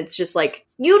 Mm-hmm. And it's just like,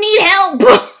 you need help!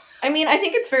 I mean, I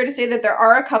think it's fair to say that there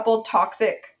are a couple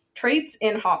toxic traits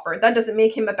in Hopper. That doesn't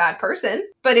make him a bad person,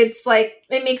 but it's, like,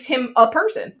 it makes him a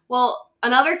person. Well...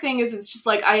 Another thing is, it's just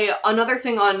like, another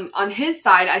thing on his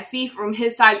side, I see from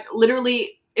his side,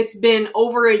 literally, it's been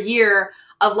over a year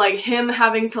of, like, him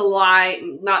having to lie,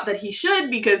 not that he should,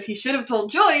 because he should have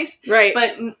told Joyce, right?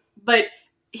 But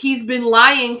he's been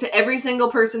lying to every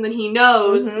single person that he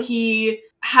knows. Mm-hmm. He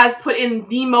has put in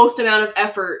the most amount of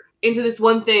effort into this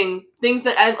one thing, things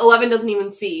that 11 doesn't even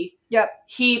see. Yep.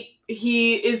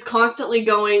 He is constantly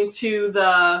going to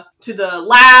the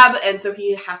lab, and so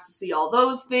he has to see all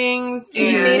those things.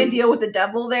 He made a deal with the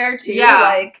devil there, too.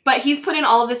 Yeah, but he's put in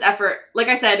all of this effort. Like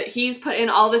I said, he's put in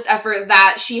all this effort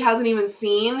that she hasn't even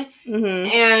seen.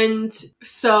 Mm-hmm. And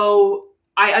so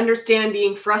I understand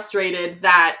being frustrated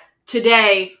that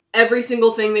today, every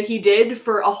single thing that he did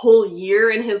for a whole year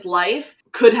in his life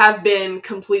could have been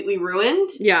completely ruined.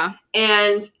 Yeah.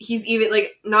 And he's even,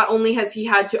 like, not only has he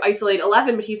had to isolate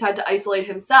 11, but he's had to isolate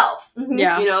himself. Mm-hmm.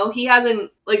 Yeah. You know, he hasn't,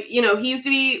 like, you know, he used to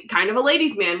be kind of a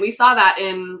ladies' man. We saw that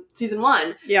in season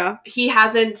 1. Yeah. He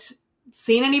hasn't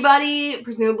seen anybody.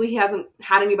 Presumably he hasn't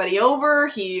had anybody over.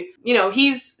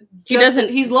 He's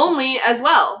lonely as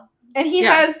well. And he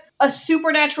has a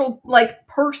supernatural, like,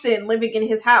 person living in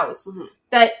his house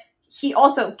that he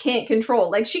also can't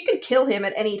control. Like, she could kill him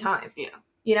at any time. Yeah.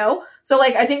 You know? So,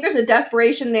 like, I think there's a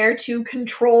desperation there to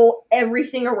control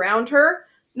everything around her,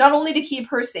 not only to keep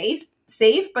her safe,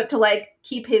 but to, like,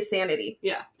 keep his sanity.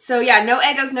 Yeah. So, yeah, no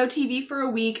Eggas, no TV for a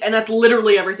week, and that's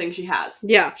literally everything she has.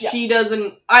 Yeah. She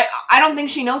doesn't... I don't think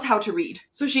she knows how to read.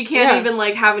 So she can't even,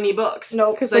 like, have any books.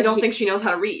 No, because I don't think she knows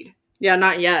how to read. Yeah,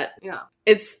 not yet. Yeah.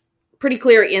 It's pretty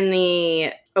clear in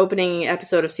the opening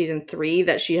episode of season 3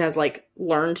 that she has, like,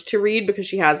 learned to read because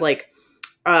she has, like,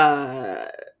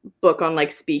 book on,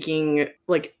 like, speaking,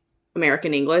 like,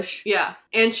 American English. Yeah.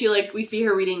 And she, like, we see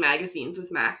her reading magazines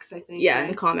with Max, I think. Yeah,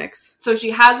 and comics. So she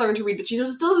has learned to read, but she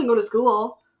still doesn't go to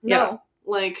school. No. Yeah.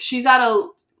 Like, she's at a,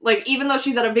 like, even though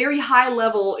she's at a very high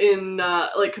level in,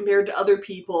 like, compared to other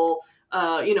people,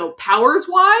 you know,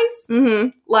 powers-wise,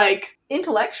 like...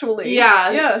 Intellectually.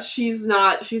 Yeah. She's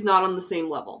not on the same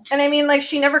level. And I mean, like,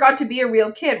 she never got to be a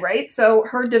real kid, right? So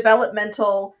her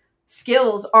developmental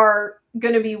skills are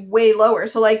going to be way lower.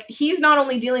 So, like, he's not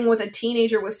only dealing with a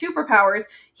teenager with superpowers,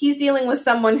 he's dealing with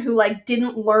someone who, like,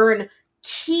 didn't learn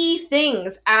key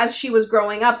things as she was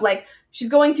growing up. Like, she's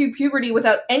going through puberty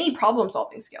without any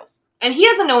problem-solving skills. And he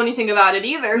doesn't know anything about it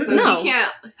either, so he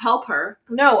can't help her.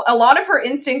 No, a lot of her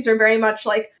instincts are very much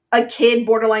like a kid,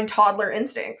 borderline toddler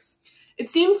instincts. It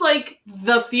seems like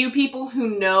the few people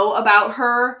who know about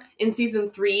her in season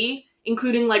 3,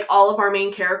 including, like, all of our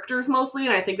main characters mostly,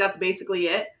 and I think that's basically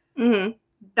it,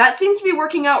 that seems to be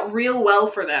working out real well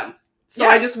for them. So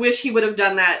I just wish he would have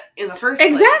done that in the first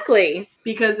place. Exactly.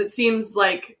 Because it seems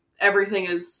like everything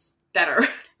is better.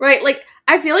 Right, like,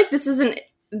 I feel like this isn't...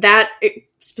 That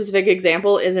specific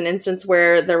example is an instance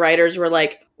where the writers were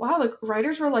like... Wow, the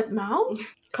writers were like, Mal?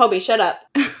 Colby, shut up.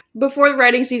 Before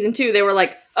writing season 2, they were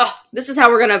like, oh, this is how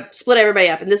we're going to split everybody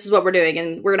up, and this is what we're doing,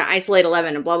 and we're going to isolate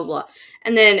 11, and blah, blah, blah.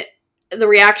 And then the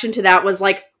reaction to that was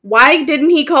like, why didn't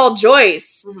he call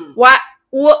Joyce? What?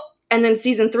 And then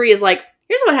season 3 is like,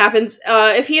 here's what happens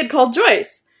if he had called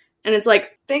Joyce. And it's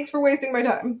like... Thanks for wasting my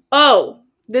time. Oh,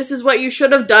 this is what you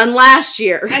should have done last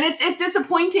year. And it's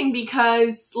disappointing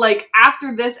because, like,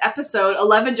 after this episode,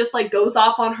 11 just, like, goes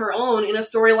off on her own in a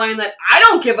storyline that I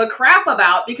don't give a crap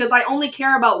about because I only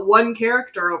care about one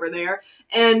character over there.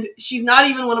 And she's not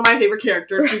even one of my favorite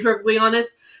characters, to be perfectly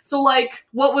honest. So, like,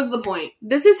 what was the point?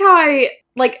 This is how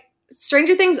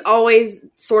Stranger Things always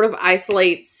sort of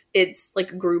isolates its,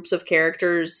 like, groups of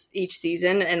characters each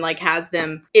season and, like, has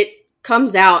them... It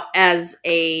comes out as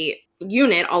a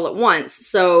unit all at once.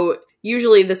 So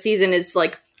usually the season is,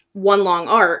 like, one long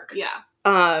arc.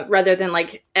 Yeah. Rather than,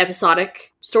 like,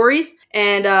 episodic stories.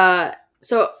 And,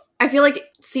 so I feel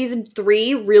like season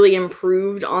 3 really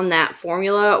improved on that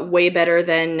formula way better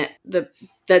than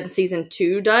season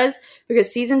 2 does,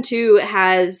 because season 2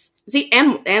 has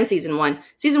and season 1.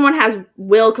 Season 1 has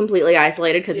Will completely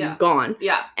isolated because he's gone.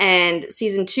 Yeah. And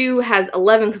season 2 has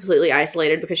 11 completely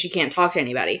isolated because she can't talk to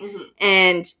anybody. Mm-hmm.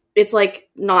 And it's, like,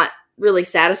 not really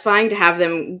satisfying to have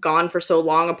them gone for so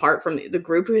long apart from the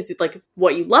group, because, like,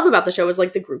 what you love about the show is,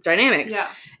 like, the group dynamics. Yeah.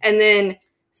 And then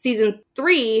season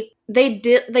 3,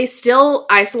 they still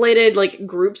isolated, like,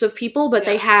 groups of people, but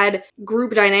they had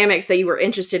group dynamics that you were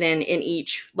interested in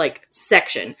each, like,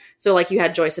 section. So, like, you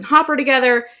had Joyce and Hopper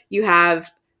together, you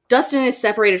have Dustin is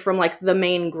separated from, like, the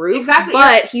main group. Exactly.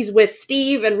 But he's with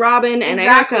Steve and Robin and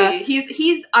Erica.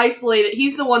 He's isolated.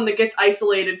 He's the one that gets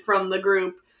isolated from the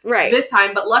group this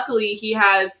time, but luckily he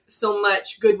has so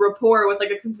much good rapport with,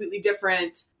 like, a completely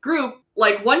different group.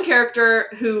 Like, one character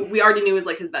who we already knew was,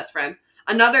 like, his best friend.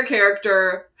 Another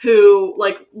character who,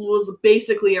 like, was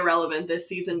basically irrelevant this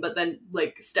season, but then,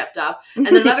 like, stepped up. And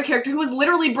then another character who was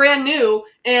literally brand new,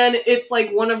 and it's,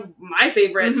 like, one of my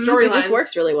favorite storylines. It just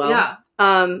works really well.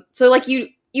 Yeah. So, like,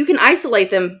 you can isolate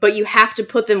them, but you have to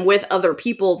put them with other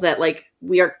people that, like,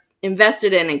 we are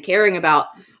invested in and caring about,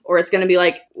 or it's going to be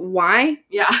like, why?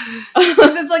 Yeah.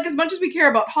 Because it's like, as much as we care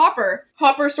about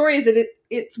Hopper's story is that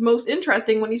it's most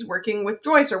interesting when he's working with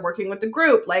Joyce or working with the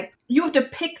group. Like, you have to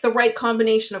pick the right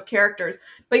combination of characters,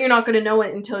 but you're not going to know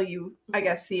it until you, I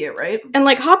guess, see it, right? And,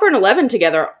 like, Hopper and 11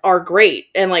 together are great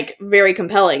and, like, very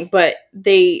compelling, but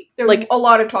there's like, a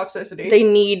lot of toxicity. They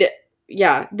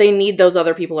need those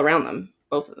other people around them.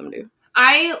 Both of them do.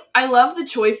 I love the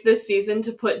choice this season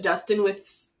to put Dustin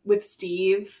with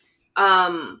Steve,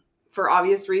 for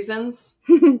obvious reasons.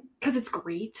 Because it's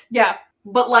great. Yeah.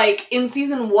 But, like, in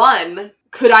season 1,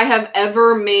 could I have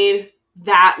ever made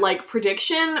that, like,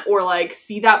 prediction or, like,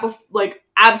 see that like,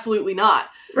 absolutely not.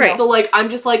 Right. So, like, I'm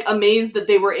just, like, amazed that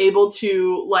they were able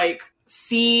to, like,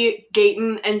 see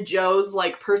Gaten and Joe's,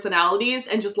 like, personalities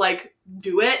and just, like,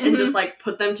 do it and just, like,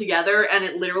 put them together, and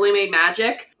it literally made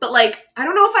magic. But, like, I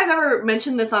don't know if I've ever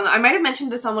mentioned this I might have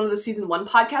mentioned this on one of the season 1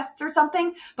 podcasts or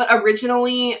something, but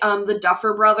originally, the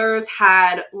Duffer Brothers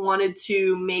had wanted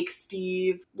to make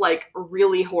Steve, like,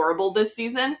 really horrible this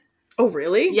season. Oh,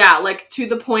 really? Yeah, like, to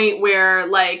the point where,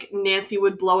 like, Nancy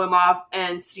would blow him off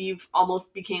and Steve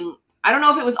almost became, I don't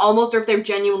know if it was almost or if they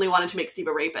genuinely wanted to make Steve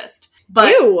a rapist.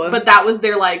 But that was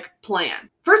their, like, plan.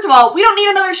 First of all, we don't need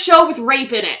another show with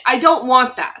rape in it. I don't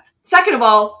want that. Second of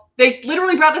all, they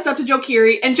literally brought this up to Joe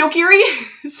Keery, and Joe Keery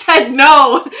said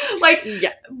no. Like,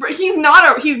 he's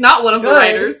not one of the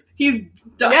writers. He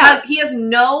has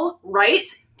no right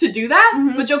to do that.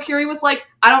 Mm-hmm. But Joe Keery was like,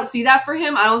 I don't see that for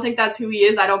him. I don't think that's who he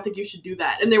is. I don't think you should do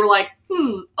that. And they were like,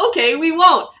 okay, we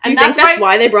won't. And that's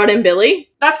why they brought in Billy?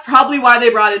 That's probably why they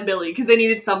brought in Billy, because they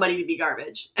needed somebody to be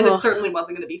garbage. And it certainly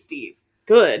wasn't going to be Steve.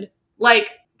 Good.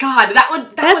 Like, God, that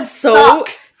would suck.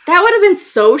 That would have been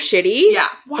so shitty. Yeah.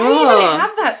 Why even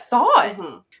have that thought?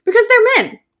 Mm-hmm. Because they're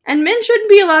men. And men shouldn't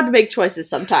be allowed to make choices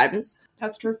sometimes.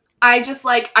 That's true. I just,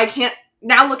 like, I can't...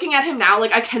 Now, looking at him now,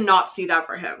 like, I cannot see that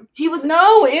for him. He was...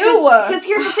 No, ew! Because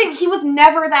here's the thing, he was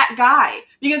never that guy.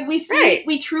 Because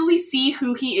we truly see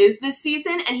who he is this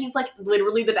season, and he's, like,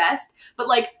 literally the best. But,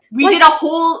 like, we did a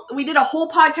whole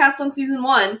podcast on season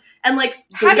 1, and, like,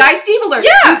 Good Guy Steve alert.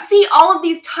 Yeah! You see all of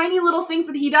these tiny little things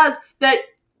that he does that,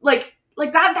 like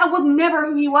that was never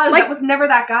who he was. Like, that was never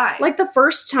that guy. Like, the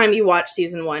first time you watch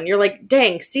season 1, you're like,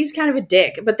 dang, Steve's kind of a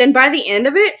dick. But then by the end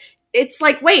of it, it's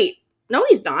like, wait, no,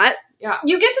 he's not. Yeah.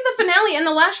 You get to the finale, and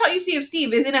the last shot you see of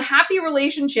Steve is in a happy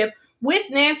relationship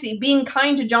with Nancy, being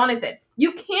kind to Jonathan.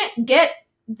 You can't get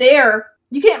there.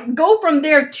 You can't go from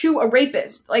there to a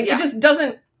rapist. Like, it just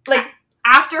doesn't, like...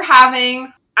 After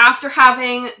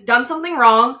having done something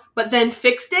wrong, but then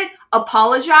fixed it,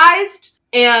 apologized,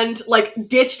 and, like,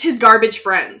 ditched his garbage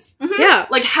friends. Mm-hmm. Yeah.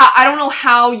 Like, I don't know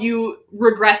how you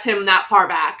regress him that far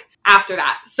back after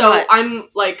that. So I'm,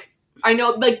 like... I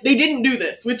know, like, they didn't do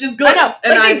this, which is good. I know,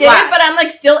 and like, they didn't, but I'm, like,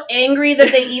 still angry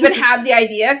that they even had the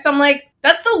idea, because I'm like,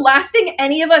 that's the last thing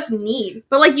any of us need.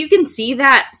 But, like, you can see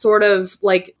that sort of,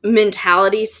 like,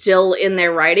 mentality still in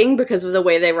their writing because of the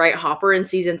way they write Hopper in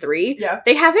season 3. Yeah.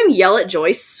 They have him yell at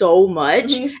Joyce so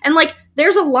much, and, like,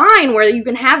 there's a line where you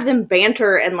can have them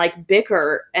banter and, like,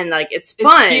 bicker, and, like, it's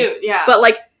fun. It's cute, yeah. But,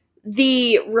 like,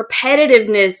 the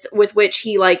repetitiveness with which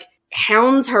he, like,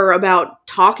 hounds her about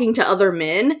talking to other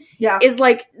men is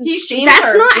like, that's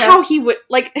not how he would,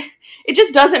 like, it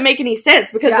just doesn't make any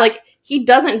sense because like he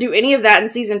doesn't do any of that in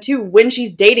season 2 when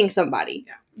she's dating somebody.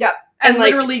 Yeah. And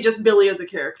like, literally just Billy as a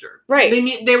character. Right.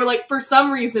 They were like, for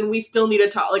some reason, we still need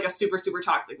a super, super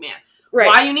toxic man. Right.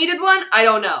 Why you needed one, I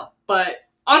don't know. But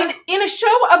in a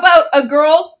show about a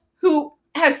girl who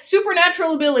has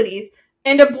supernatural abilities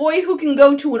and a boy who can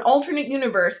go to an alternate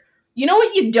universe, you know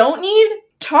what you don't need?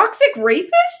 Toxic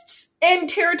rapists and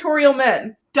territorial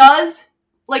men.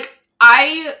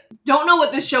 I don't know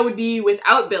what this show would be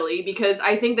without Billy, because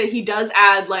I think that he does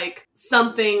add, like,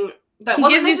 something that he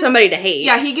gives you somebody to hate.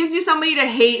 Yeah, he gives you somebody to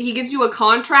hate. He gives you a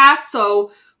contrast,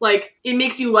 so, like, it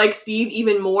makes you like Steve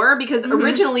even more, because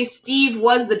originally Steve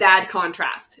was the dad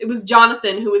contrast. It was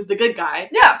Jonathan who was the good guy.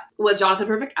 Yeah. Was Jonathan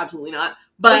perfect? Absolutely not.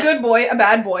 But a good boy, a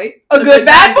bad boy, a good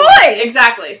bad boy!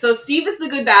 Exactly. So Steve is the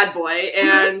good bad boy,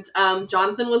 and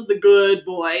Jonathan was the good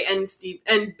boy, and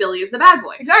Billy is the bad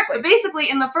boy. Exactly. But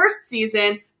basically, in the first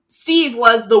season, Steve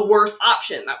was the worst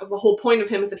option. That was the whole point of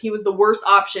him, is that he was the worst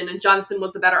option, and Jonathan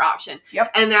was the better option.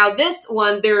 Yep. And now this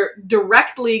one, they're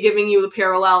directly giving you the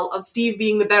parallel of Steve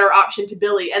being the better option to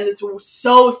Billy, and it's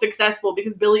so successful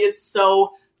because Billy is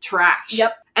so trash.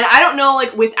 Yep. And I don't know,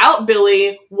 like, without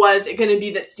Billy, was it going to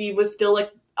be that Steve was still, like,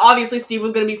 obviously Steve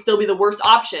was going to still be the worst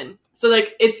option. So,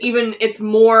 like, it's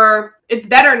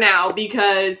better now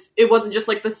because it wasn't just,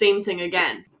 like, the same thing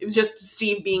again. It was just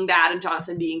Steve being bad and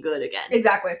Jonathan being good again.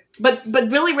 Exactly. But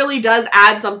Billy really does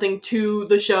add something to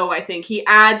the show, I think. He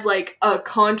adds, like, a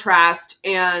contrast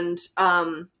and,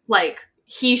 like,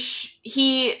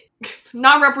 he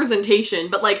not representation,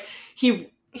 but, like, he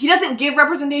doesn't give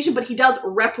representation, but he does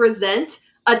represent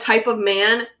a type of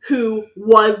man who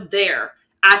was there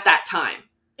at that time.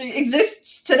 It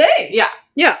exists today. Yeah.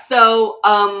 Yeah. So,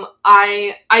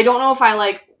 I don't know if I,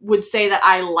 like, would say that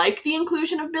I like the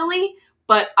inclusion of Billy,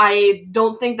 but I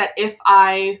don't think that if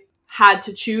I had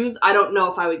to choose, I don't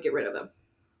know if I would get rid of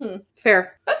him.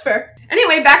 Fair. That's fair.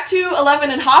 Anyway, back to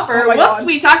 11 and Hopper. Oh my Whoops, God.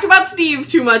 we talked about Steve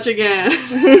too much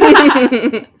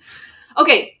again.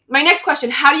 Okay, my next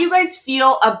question. How do you guys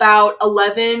feel about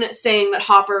 11 saying that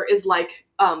Hopper is like,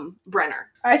 Brenner?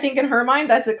 I think in her mind,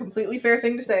 that's a completely fair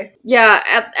thing to say. Yeah,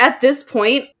 at this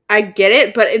point, I get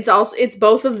it, but it's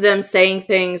both of them saying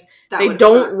things That they would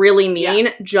don't hurt. really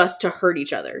mean just to hurt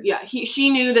each other. Yeah, she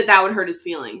knew that would hurt his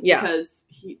feelings. Yeah. Because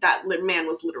that man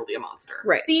was literally a monster.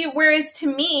 Right. See, whereas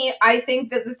to me, I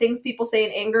think that the things people say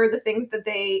in anger are the things that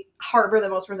they harbor the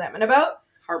most resentment about.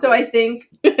 Harbor. So I think...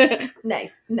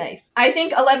 Nice. I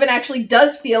think 11 actually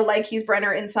does feel like he's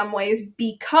Brenner in some ways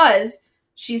because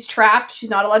she's trapped. She's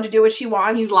not allowed to do what she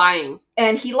wants. He's lying.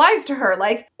 And he lies to her.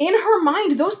 Like, in her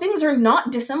mind, those things are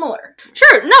not dissimilar.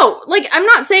 Sure, no, like, I'm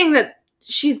not saying that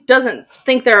she doesn't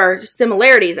think there are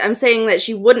similarities. I'm saying that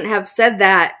she wouldn't have said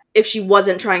that if she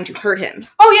wasn't trying to hurt him.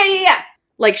 Oh, yeah.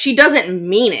 Like, she doesn't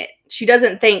mean it. She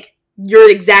doesn't think you're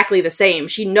exactly the same.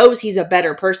 She knows he's a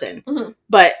better person. Mhm.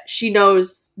 But she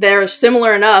knows they're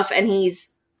similar enough and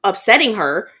he's upsetting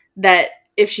her that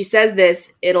if she says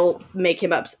this, it'll make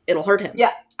him it'll hurt him.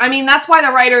 Yeah. I mean, that's why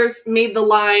the writers made the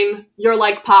line, "You're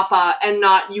like Papa," and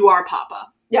not "You are Papa."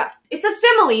 Yeah. It's a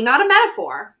simile, not a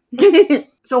metaphor.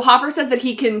 So Hopper says that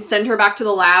he can send her back to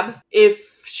the lab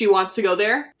if she wants to go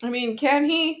there. I mean, can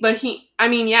he? But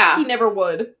yeah. He never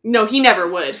would. No, he never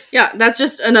would. Yeah, that's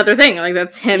just another thing. Like,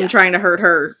 that's him Yeah. trying to hurt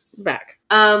her back.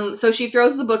 So she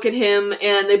throws the book at him,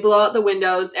 and they blow out the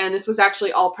windows, and this was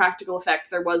actually all practical effects.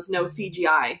 There was no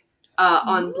CGI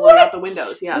on blowing out the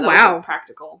windows. Yeah, that was Wow. all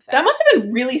practical effects. That must have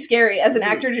been really scary as an Mhm.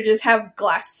 actor to just have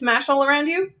glass smash all around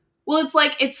you. Well, it's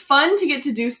like, it's fun to get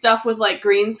to do stuff with, like,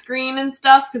 green screen and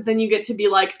stuff, because then you get to be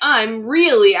like, I'm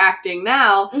really acting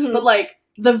now. Mhm. But, like,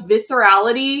 the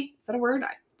viscerality, is that a word?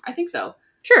 I think so.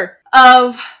 Sure.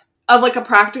 Of like, a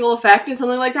practical effect and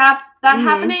something like that Mhm.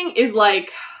 happening is,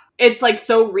 like, it's, like,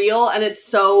 so real, and it's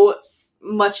so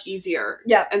much easier.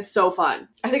 Yeah. And so fun.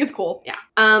 I think it's cool.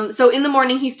 Yeah. So in the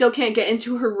morning, he still can't get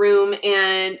into her room,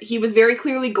 and he was very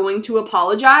clearly going to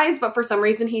apologize, but for some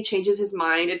reason he changes his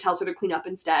mind and tells her to clean up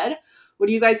instead. What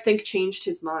do you guys think changed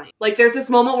his mind? Like, there's this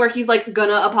moment where he's, like,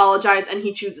 gonna apologize, and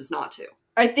he chooses not to.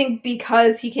 I think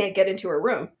because he can't get into her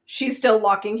room. She's still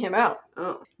locking him out.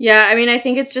 Oh. Yeah, I mean, I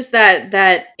think it's just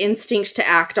that instinct to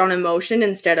act on emotion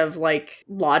instead of, like,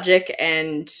 logic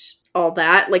and all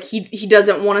that. Like, he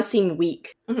doesn't want to seem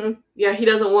weak. Mm-hmm. Yeah, he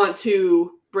doesn't want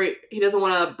to break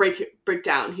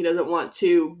down. He doesn't want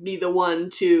to be the one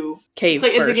to... Cave It's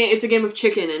like, first. it's a game of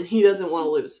chicken, and he doesn't want to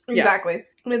lose. Exactly.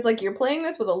 And it's like, you're playing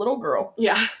this with a little girl.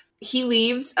 Yeah. He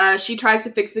leaves. She tries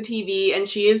to fix the TV, and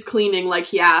she is cleaning like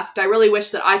he asked. I really wish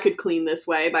that I could clean this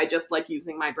way by just, like,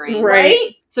 using my brain.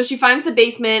 Right. So she finds the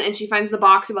basement, and she finds the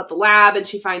box about the lab, and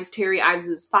she finds Terry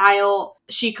Ives's file.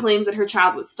 She claims that her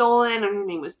child was stolen, and her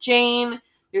name was Jane.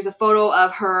 There's a photo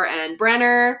of her and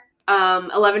Brenner.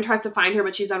 11 tries to find her,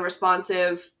 but she's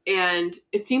unresponsive, and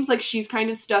it seems like she's kind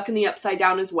of stuck in the Upside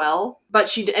Down as well. But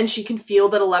she can feel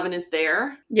that 11 is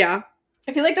there. Yeah.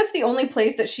 I feel like that's the only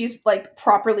place that she's, like,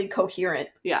 properly coherent.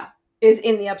 Yeah. Is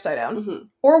in the Upside Down. Mm-hmm.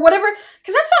 Or whatever,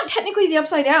 because that's not technically the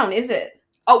Upside Down, is it?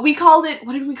 Oh, we called it,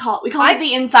 what did we call it? We called it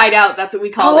the Inside Out. That's what we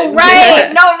called it. Oh,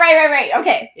 right. No, right.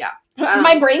 Okay. Yeah.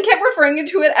 My brain kept referring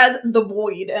to it as the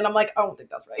void, and I'm like, I don't think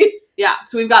that's right. Yeah.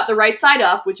 So we've got the right side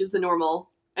up, which is the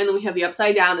normal, and then we have the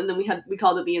Upside Down, and then we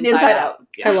called it the Inside Out.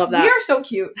 Yeah. I love that. We are so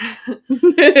cute.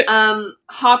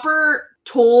 Hopper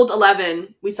told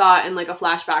 11, we saw it in like a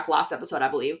flashback last episode, I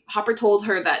believe. Hopper told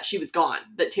her that she was gone,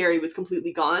 that Terry was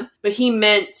completely gone. But he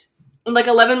meant, like,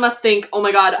 11 must think, oh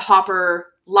my god, Hopper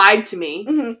lied to me.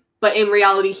 Mm-hmm. But in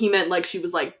reality, he meant like she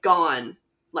was like gone,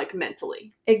 like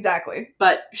mentally. Exactly.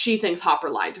 But she thinks Hopper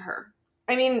lied to her.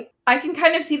 I mean, I can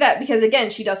kind of see that because, again,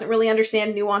 she doesn't really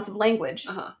understand nuance of language.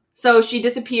 Uh-huh. So she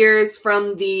disappears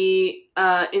from the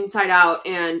Inside Out,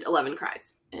 and 11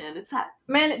 cries. And it's sad.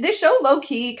 Man, this show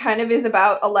low-key kind of is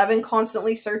about 11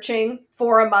 constantly searching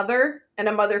for a mother and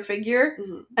a mother figure.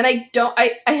 Mm-hmm. And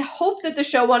I hope that the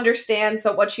show understands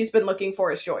that what she's been looking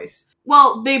for is Joyce.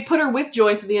 Well, they put her with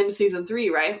Joyce at the end of season 3,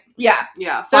 right? Yeah.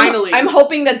 Yeah, so finally. I'm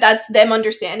hoping that that's them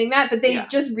understanding that, but they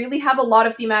just really have a lot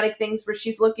of thematic things where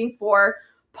she's looking for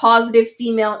positive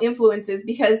female influences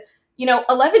because,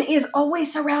 11 is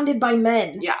always surrounded by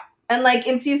men. Yeah. And, like,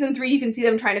 in season 3, you can see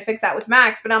them trying to fix that with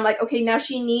Max, but I'm like, okay, now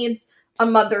she needs a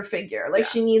mother figure. Like,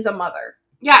 she needs a mother.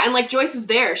 Yeah, and, like, Joyce is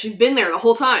there. She's been there the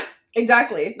whole time.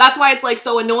 Exactly. That's why it's, like,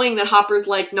 so annoying that Hopper's,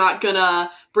 like, not gonna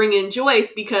bring in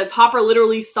Joyce, because Hopper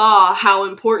literally saw how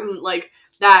important, like,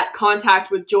 that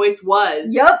contact with Joyce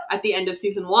was at the end of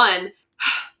season 1.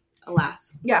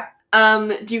 Alas. Yeah.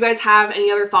 Do you guys have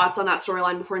any other thoughts on that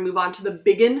storyline before we move on to the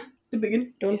biggin? The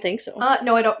biggin? Don't think so.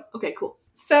 No, I don't. Okay, cool.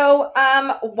 So,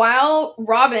 while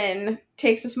Robin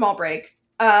takes a small break,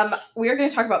 we are going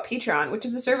to talk about Patreon, which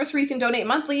is a service where you can donate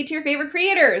monthly to your favorite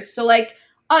creators. So, like,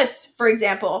 us, for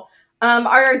example.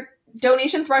 Our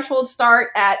donation thresholds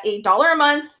start at $8 a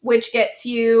month, which gets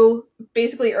you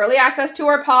basically early access to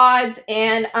our pods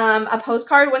and a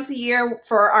postcard once a year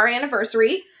for our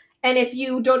anniversary. And if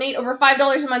you donate over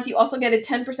 $5 a month, you also get a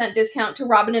 10% discount to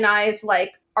Robin and I's,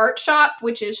 like, art shop,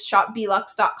 which is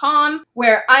shopbelux.com,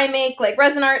 where I make, like,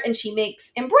 resin art and she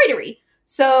makes embroidery.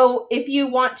 So if you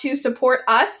want to support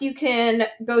us, you can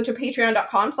go to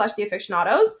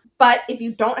patreon.com/theafictionados. But if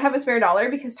you don't have a spare dollar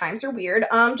because times are weird,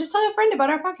 just tell a friend about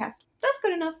our podcast. That's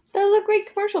good enough. That was a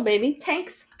great commercial, baby.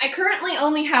 Thanks. I currently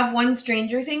only have one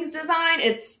Stranger Things design.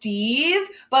 It's Steve,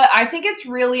 but I think it's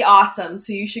really awesome,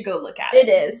 so you should go look at it.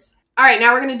 It is. All right,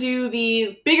 now we're going to do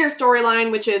the bigger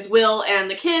storyline, which is Will and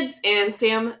the kids, and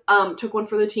Sam took one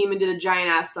for the team and did a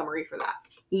giant-ass summary for that.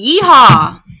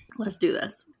 Yeehaw! Let's do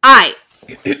this.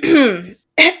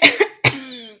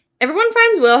 Everyone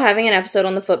finds Will having an episode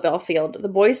on the football field. The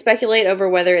boys speculate over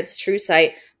whether it's true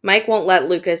sight. Mike won't let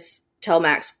Lucas tell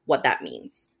Max what that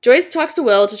means. Joyce talks to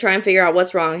Will to try and figure out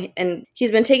what's wrong, and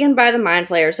he's been taken by the mind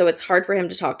flayer, so it's hard for him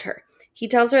to talk to her. He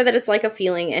tells her that it's like a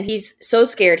feeling, and he's so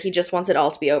scared he just wants it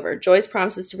all to be over. Joyce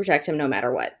promises to protect him no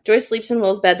matter what. Joyce sleeps in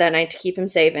Will's bed that night to keep him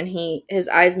safe, and his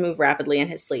eyes move rapidly in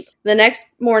his sleep. The next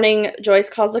morning, Joyce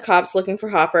calls the cops looking for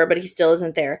Hopper, but he still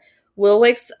isn't there. Will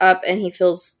wakes up, and he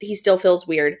still feels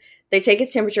weird. They take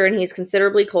his temperature, and he's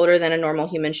considerably colder than a normal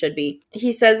human should be.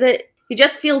 He says that he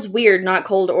just feels weird, not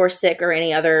cold or sick or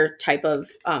any other type of,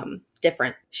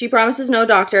 different. She promises no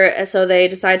doctor, so they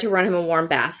decide to run him a warm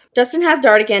bath. Dustin has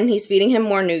Dart again. He's feeding him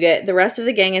more nougat. The rest of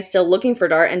the gang is still looking for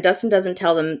Dart, and Dustin doesn't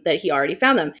tell them that he already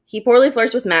found them. He poorly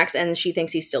flirts with Max, and she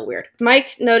thinks he's still weird.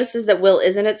 Mike notices that Will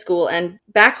isn't at school, and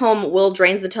back home, Will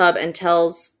drains the tub and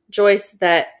tells Joyce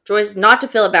not to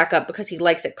fill it back up because he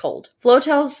likes it cold. Flo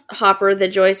tells Hopper that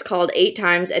Joyce called 8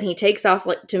 times, and he takes off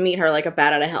to meet her like a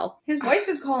bat out of hell. His wife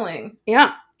is calling.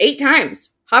 Yeah, 8 times.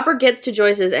 Hopper gets to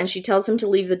Joyce's, and she tells him to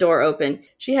leave the door open.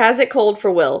 She has it cold for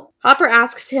Will. Hopper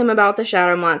asks him about the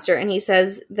shadow monster, and he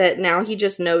says that now he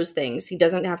just knows things. He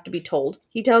doesn't have to be told.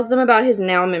 He tells them about his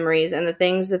now memories and the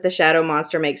things that the shadow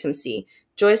monster makes him see.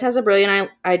 Joyce has a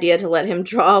brilliant idea to let him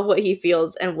draw what he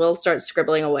feels, and Will starts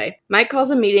scribbling away. Mike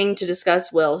calls a meeting to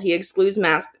discuss Will. He excludes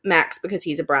Max because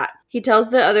he's a brat. He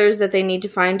tells the others that they need to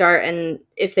find Dart and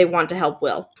if they want to help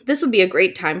Will. This would be a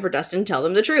great time for Dustin to tell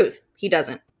them the truth. He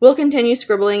doesn't. Will continues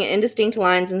scribbling indistinct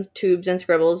lines and tubes and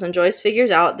scribbles, and Joyce figures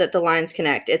out that the lines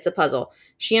connect. It's a puzzle.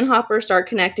 She and Hopper start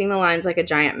connecting the lines like a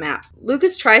giant map.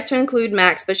 Lucas tries to include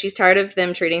Max, but she's tired of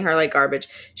them treating her like garbage.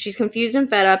 She's confused and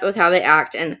fed up with how they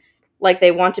act, and like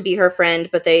they want to be her friend,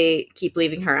 but they keep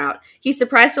leaving her out. He's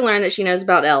surprised to learn that she knows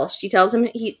about Elle. She tells him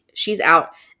she's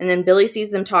out, and then Billy sees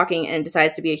them talking and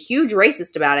decides to be a huge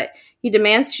racist about it. He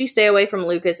demands she stay away from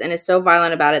Lucas and is so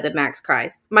violent about it that Max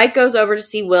cries. Mike goes over to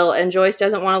see Will, and Joyce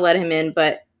doesn't want to let him in,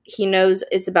 but he knows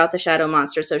it's about the shadow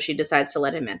monster, so she decides to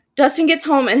let him in. Dustin gets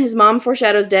home, and his mom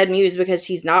foreshadows dead Muse because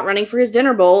he's not running for his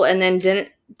dinner bowl, and then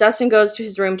Dustin goes to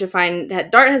his room to find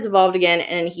that Dart has evolved again,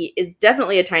 and he is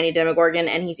definitely a tiny Demogorgon,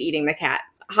 and he's eating the cat.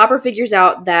 Hopper figures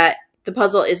out that the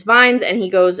puzzle is vines, and he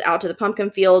goes out to the pumpkin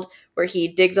field, where he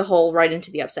digs a hole right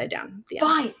into the Upside Down. The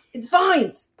Vines! It's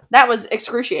vines! That was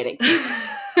excruciating.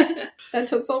 That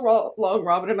took so long,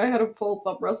 Robin, and I had a full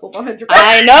thumb wrestle behind your back.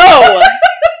 I know!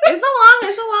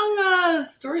 It's a long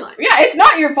storyline. Yeah, it's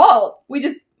not your fault.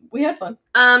 We had fun.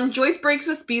 Joyce breaks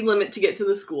the speed limit to get to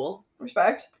the school.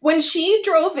 Respect. When she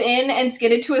drove in and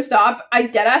skidded to a stop, I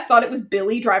deadass thought it was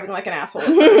Billy driving like an asshole.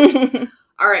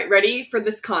 All right, ready for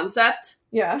this concept?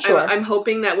 Yeah, sure. I'm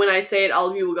hoping that when I say it, all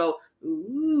of you will go,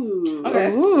 ooh.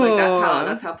 Okay. Like,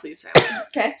 that's how pleased I am.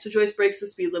 Okay. So Joyce breaks the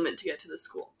speed limit to get to the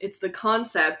school. It's the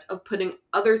concept of putting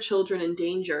other children in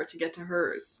danger to get to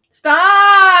hers.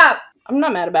 Stop! I'm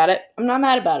not mad about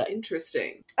it.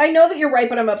 Interesting. I know that you're right,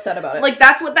 but I'm upset about it. Like,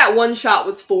 that's what that one shot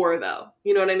was for, though.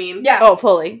 You know what I mean? Yeah. Oh,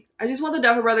 fully. I just want the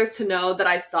Duffer Brothers to know that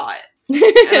I saw it.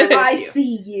 And I'm I with you.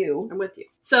 see you. I'm with you.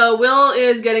 So Will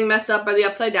is getting messed up by the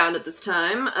Upside Down at this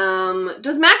time.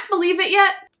 Does Max believe it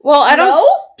yet? Well, I don't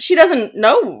know. She doesn't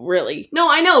know, really. No,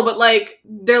 I know, but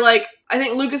they're like, I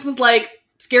think Lucas was like,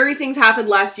 scary things happened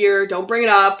last year, don't bring it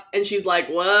up. And she's like,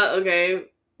 what? Okay.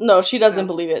 No, she doesn't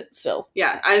believe it still.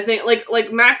 Yeah, I think,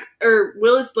 like Max, or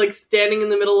Will is, like, standing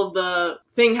in the middle of the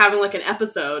thing having, like, an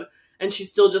episode, and she's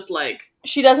still just like...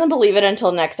 She doesn't believe it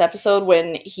until next episode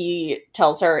when he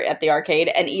tells her at the arcade,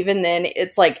 and even then,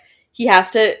 it's like, he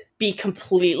has to be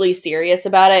completely serious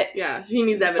about it. Yeah, she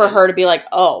needs evidence. For her to be like,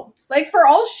 oh. Like, for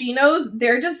all she knows,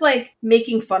 they're just, like,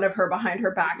 making fun of her behind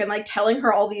her back and, like, telling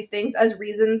her all these things as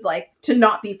reasons, like, to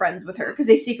not be friends with her, because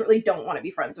they secretly don't want to be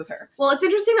friends with her. Well, it's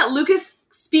interesting that Lucas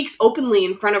speaks openly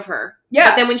in front of her. Yeah.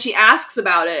 But then when she asks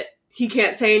about it, he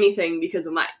can't say anything because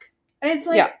of Mike. And it's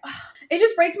like, it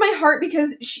just breaks my heart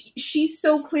because she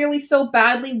so clearly, so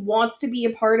badly wants to be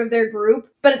a part of their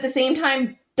group, but at the same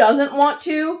time doesn't want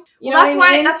to. You know what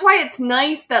I mean? That's why it's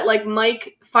nice that, like,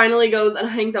 Mike finally goes and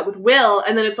hangs out with Will,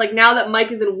 and then it's like, now that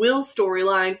Mike is in Will's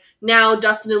storyline, now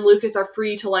Dustin and Lucas are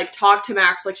free to, like, talk to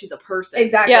Max like she's a person.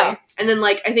 Exactly. Yeah. And then,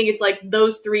 like, I think it's, like,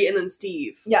 those three and then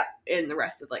Steve. Yeah. In the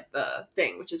rest of, like, the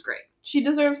thing, which is great. She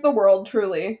deserves the world,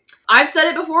 truly. I've said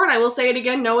it before, and I will say it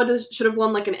again, Noah should have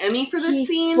won, like, an Emmy for this He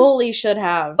scene. fully should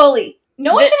have. Fully.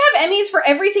 Noah should have Emmys for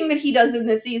everything that he does in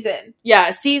this season.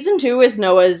 Yeah, season 2 is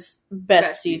Noah's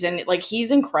best season. Like,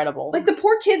 he's incredible. Like, the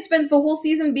poor kid spends the whole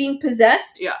season being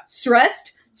possessed,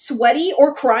 stressed, sweaty,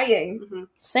 or crying. Mm-hmm.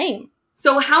 Same.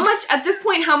 So at this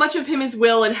point, how much of him is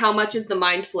Will and how much is the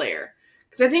Mind Flayer?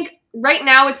 Because I think right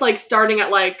now it's, like, starting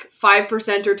at, like,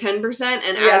 5% or 10%,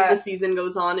 and as the season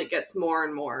goes on, it gets more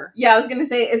and more. Yeah, I was gonna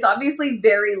say, it's obviously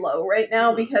very low right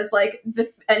now because, like,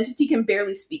 the entity can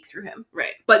barely speak through him.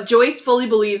 Right. But Joyce fully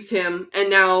believes him, and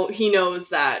now he knows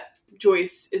that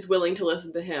Joyce is willing to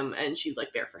listen to him, and she's,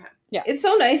 like, there for him. Yeah. It's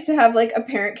so nice to have, like, a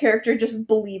parent character just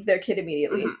believe their kid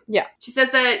immediately. Mm-hmm. Yeah. She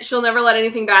says that she'll never let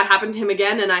anything bad happen to him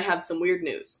again, and I have some weird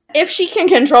news. If she can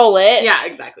control it. Yeah,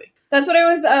 exactly. That's what I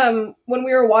was, when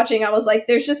we were watching, I was like,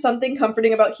 there's just something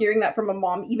comforting about hearing that from a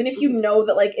mom. Even if you know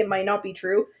that, like, it might not be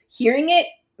true, hearing it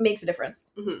makes a difference.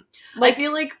 Mm-hmm. I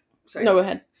feel like... Sorry. No, go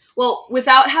ahead. Well,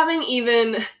 without having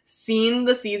even seen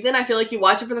the season, I feel like you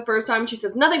watch it for the first time, and she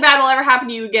says, nothing bad will ever happen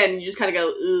to you again, and you just kind of go,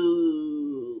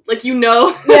 ooh. Like, you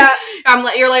know? Yeah.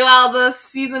 You're like, well, the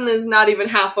season is not even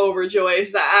half over,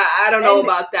 Joyce. I don't know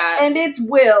about that. And it's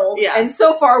Will. Yeah. And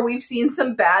so far, we've seen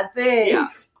some bad things. Yeah.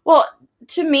 Well,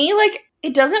 to me, like,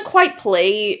 it doesn't quite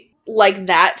play like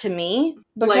that to me.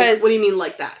 Because, like, what do you mean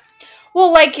like that?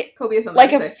 Well, like, Kobe has something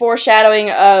like to a say. foreshadowing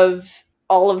of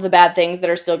all of the bad things that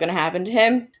are still going to happen to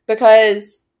him.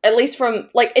 Because, at least from,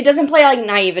 like, it doesn't play like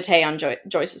naivete on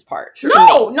Joyce's part. Sure.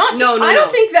 No, not No, I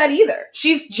don't think that either.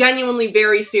 She's genuinely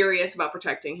very serious about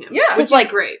protecting him. Yeah. Which is like,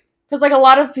 great. Because, like, a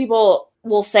lot of people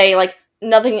will say, like,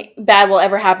 nothing bad will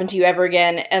ever happen to you ever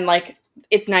again, and, like,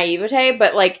 it's naivete,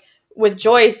 but, like, with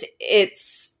Joyce,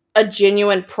 it's a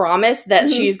genuine promise that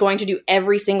she's going to do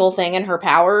every single thing in her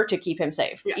power to keep him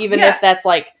safe. Yeah. Even if that's,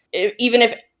 like, even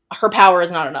if her power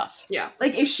is not enough. Yeah.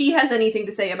 Like, if she has anything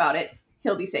to say about it,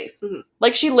 he'll be safe. Mm-hmm.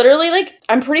 Like, she literally, like,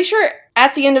 I'm pretty sure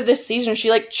at the end of this season, she,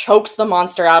 like, chokes the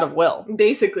monster out of Will.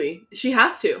 Basically. She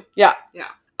has to. Yeah. Yeah.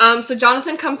 So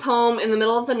Jonathan comes home in the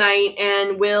middle of the night,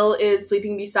 and Will is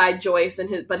sleeping beside Joyce,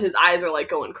 but his eyes are, like,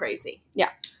 going crazy. Yeah.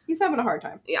 He's having a hard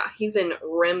time. Yeah, he's in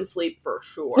REM sleep for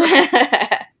sure.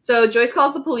 So Joyce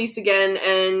calls the police again,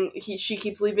 and she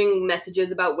keeps leaving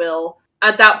messages about Will.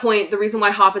 At that point, the reason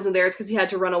why Hop isn't there is because he had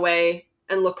to run away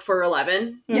and look for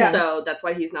 11. Yeah. So that's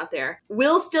why he's not there.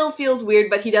 Will still feels weird,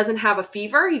 but he doesn't have a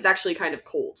fever. He's actually kind of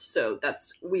cold, so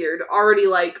that's weird. Already,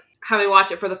 like, having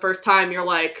watched it for the first time, you're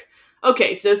like,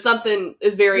 okay, so something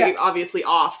is very obviously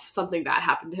off. Something bad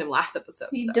happened to him last episode.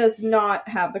 He does not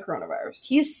have the coronavirus.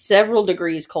 He's several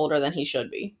degrees colder than he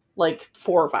should be. Like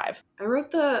 4 or 5. I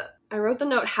wrote the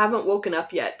note, haven't woken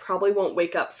up yet. Probably won't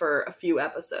wake up for a few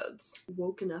episodes.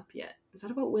 Woken up yet. Is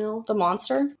that about Will? The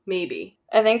monster? Maybe.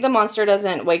 I think the monster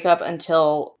doesn't wake up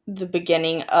until the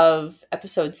beginning of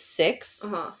episode 6.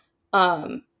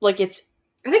 Like it's...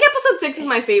 I think episode 6 is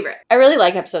my favorite. I really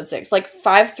like episode 6. Like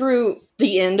 5 through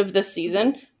the end of this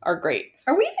season are great.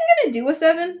 Are we even gonna do a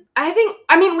 7?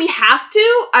 I mean, we have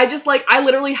to. I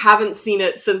literally haven't seen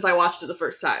it since I watched it the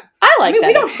first time.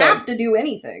 We don't have to do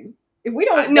anything. If we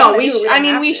don't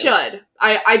we should.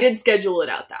 I did schedule it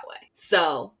out that way.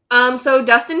 So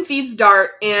Dustin feeds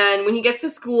Dart, and when he gets to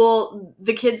school,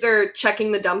 the kids are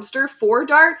checking the dumpster for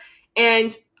Dart,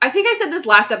 and I think I said this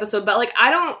last episode, but, like,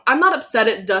 I'm not upset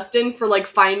at Dustin for, like,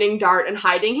 finding Dart and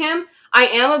hiding him. I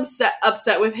am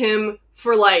upset with him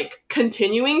for, like,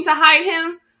 continuing to hide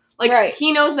him. Like,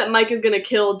 He knows that Mike is gonna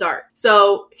kill Dart,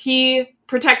 so he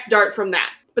protects Dart from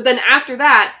that. But then after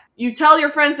that, you tell your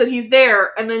friends that he's there,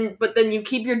 but then you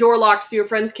keep your door locked so your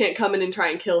friends can't come in and try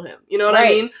and kill him. You know what I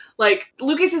mean? Like,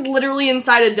 Lucas is literally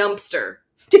inside a dumpster.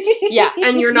 Yeah.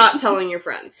 And you're not telling your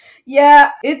friends.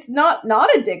 Yeah, it's not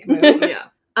a dick move. Yeah.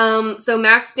 So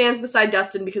Max stands beside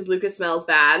Dustin because Lucas smells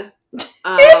bad.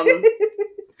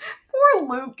 Poor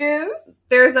Lucas.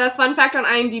 There's a fun fact on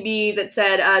IMDb that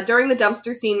said, during the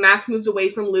dumpster scene, Max moves away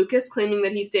from Lucas, claiming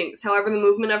that he stinks. However, the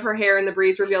movement of her hair in the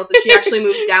breeze reveals that she actually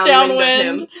moves downwind with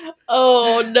him.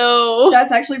 Oh, no.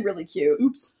 That's actually really cute.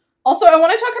 Oops. Also, I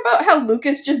want to talk about how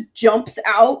Lucas just jumps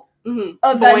out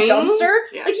of that dumpster.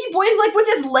 Yeah. Like, he boings, like, with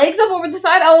his legs up over the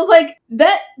side. I was like,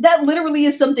 that literally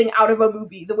is something out of a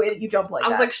movie, the way that you jump like that. I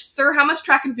was like, sir, how much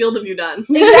track and field have you done?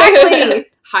 Exactly.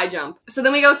 High jump. So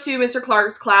then we go to Mr.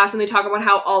 Clark's class, and they talk about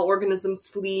how all organisms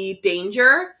flee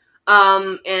danger.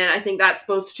 And I think that's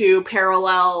supposed to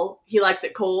parallel he likes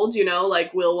it cold, you know,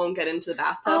 like Will won't get into the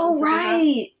bathtub. Oh,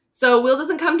 right. So Will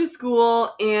doesn't come to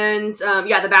school, and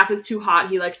the bath is too hot.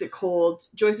 He likes it cold.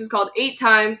 Joyce is called 8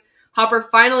 times. Hopper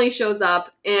finally shows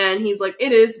up, and he's like,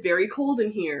 it is very cold in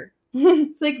here.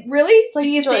 It's like, really? It's like, do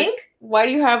you Joyce, think? Why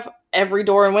do you have every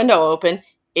door and window open?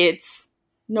 It's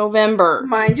November.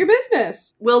 Mind your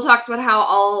business. Will talks about how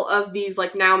all of these,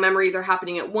 like, now memories are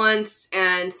happening at once,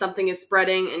 and something is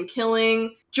spreading and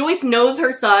killing. Joyce knows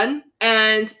her son,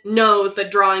 and knows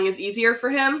that drawing is easier for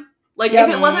him. Like, if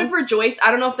it wasn't for Joyce, I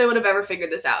don't know if they would have ever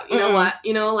figured this out. You know what?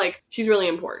 You know, like, she's really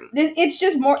important. It's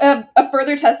just more a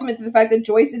further testament to the fact that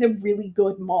Joyce is a really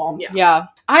good mom. Yeah.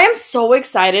 I am so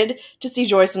excited to see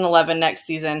Joyce in 11 next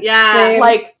season. Yeah. Same.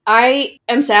 Like, I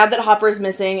am sad that Hopper is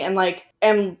missing, and, like,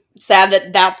 am sad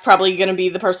that that's probably going to be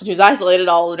the person who's isolated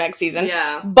all of next season.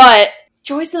 Yeah. But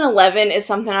Joyce in 11 is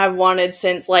something I've wanted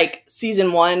since, like,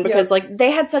 season 1, because, like, they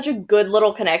had such a good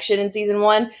little connection in season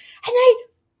 1, and they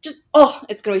just,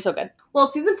 it's gonna be so good. Well,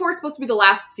 season 4 is supposed to be the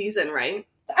last season, right?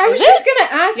 I was just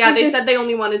gonna ask. Yeah, they said they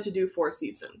only wanted to do 4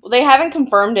 seasons. Well, they haven't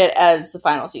confirmed it as the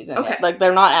final season. Okay. Yet. Like,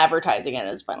 they're not advertising it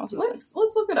as final season. Let's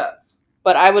look it up.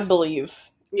 But I would believe.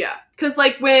 Yeah. Because,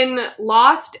 like, when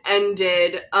Lost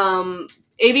ended,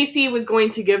 ABC was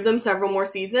going to give them several more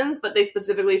seasons, but they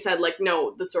specifically said, like,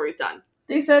 no, the story's done.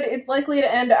 They said it's likely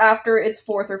to end after its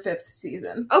 4th or 5th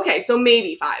season. Okay, so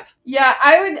maybe 5. Yeah,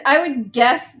 I would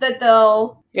guess that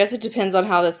they'll... I guess it depends on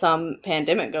how this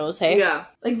pandemic goes, hey? Yeah.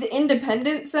 Like, The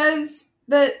Independent says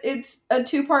that it's a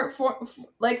 2-part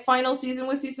final season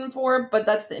with season 4, but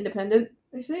that's The Independent.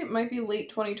 They say it might be late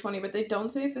 2020, but they don't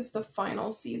say if it's the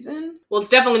final season. Well,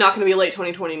 it's definitely not going to be late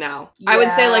 2020 now. Yeah. I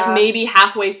would say, like, maybe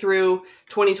halfway through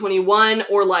 2021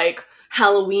 or, like,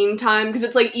 Halloween time, because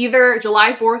it's, like, either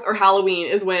July 4th or Halloween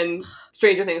is when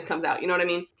Stranger Things comes out, you know what I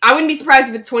mean? I wouldn't be surprised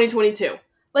if it's 2022.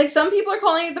 Like, some people are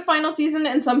calling it the final season,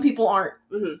 and some people aren't.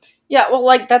 Mm-hmm. Yeah, well,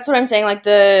 like, that's what I'm saying. Like,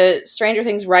 the Stranger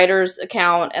Things writers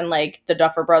account and, like, the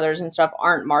Duffer Brothers and stuff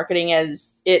aren't marketing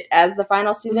it as the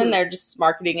final season. Mm-hmm. They're just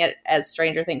marketing it as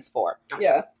Stranger Things 4.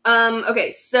 Gotcha. Yeah.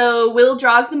 Okay, so Will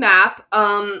draws the map.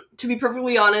 To be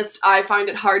perfectly honest, I find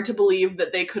it hard to believe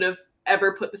that they could have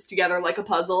ever put this together like a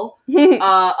puzzle,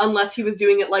 unless he was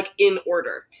doing it, like, in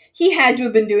order. He had to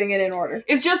have been doing it in order.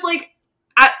 It's just, like,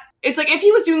 it's like, if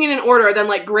he was doing it in order, then,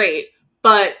 like, great.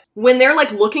 But when they're,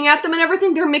 like, looking at them and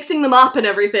everything, they're mixing them up and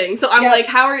everything. So I'm like,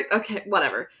 how are... Okay,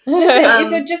 whatever.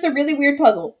 It's just a really weird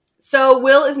puzzle. So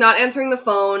Will is not answering the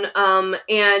phone,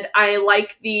 and I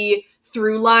like the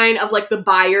through line of, like, the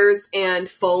buyers and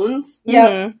phones.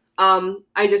 Yeah.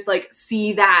 I just, like,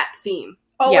 see that theme.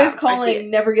 Always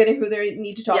calling, never getting who they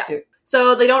need to talk to.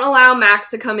 So they don't allow Max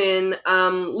to come in.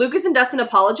 Lucas and Dustin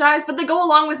apologize, but they go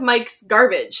along with Mike's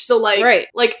garbage. So,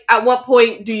 like, at what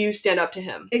point do you stand up to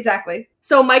him? Exactly.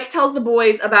 So Mike tells the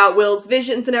boys about Will's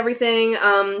visions and everything.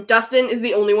 Dustin is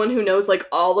the only one who knows, like,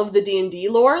 all of the D&D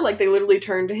lore. Like, they literally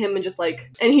turn to him and just,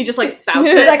 like, and he just, like, spouts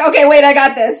it. He's like, okay, wait, I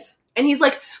got this. And he's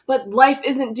like, but life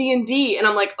isn't D&D. And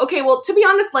I'm like, okay, well, to be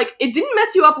honest, like, it didn't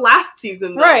mess you up last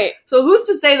season, though. Right. So who's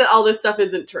to say that all this stuff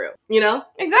isn't true, you know?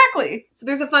 Exactly. So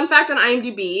there's a fun fact on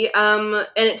IMDb, and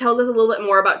it tells us a little bit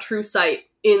more about True Sight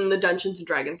in the Dungeons &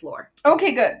 Dragons lore.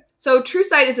 Okay, good. So True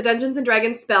Sight is a Dungeons &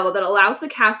 Dragons spell that allows the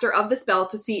caster of the spell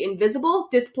to see invisible,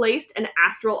 displaced, and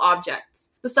astral objects.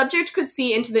 The subject could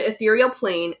see into the ethereal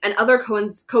plane and other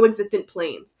coexistent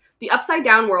planes. The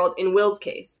upside-down world in Will's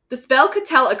case. The spell could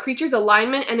tell a creature's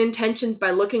alignment and intentions by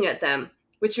looking at them,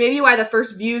 which may be why the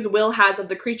first views Will has of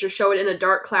the creature show it in a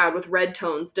dark cloud with red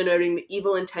tones denoting the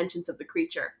evil intentions of the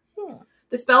creature.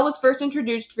 The spell was first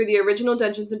introduced for the original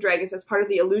Dungeons & Dragons as part of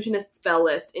the Illusionist spell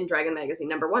list in Dragon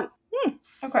Magazine #1.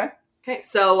 Okay,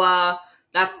 so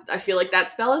that I feel like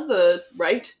that spell is the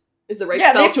right spell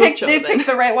to have chosen. They've picked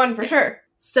the right one for sure.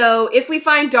 So if we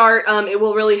find Dart, it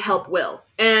will really help Will.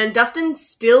 And Dustin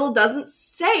still doesn't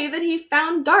say that he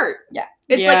found Dart. Yeah.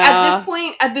 It's like,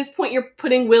 at this point, you're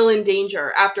putting Will in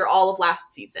danger after all of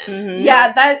last season. Mm-hmm.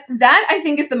 Yeah, that I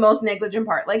think is the most negligent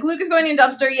part. Like, Luke is going in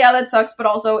dumpster, yeah, that sucks, but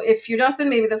also, if you're Dustin,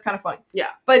 maybe that's kind of funny. Yeah.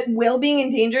 But Will being in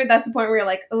danger, that's the point where you're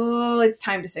like, oh, it's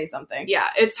time to say something. Yeah,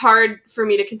 it's hard for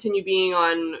me to continue being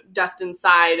on Dustin's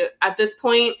side at this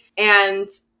point, and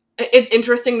it's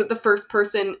interesting that the first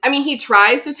person... I mean, he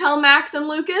tries to tell Max and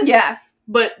Lucas. Yeah.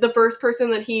 But the first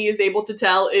person that he is able to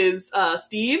tell is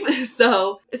Steve.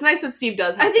 So it's nice that Steve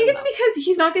does have I think it's because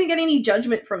he's not going to get any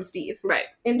judgment from Steve. Right.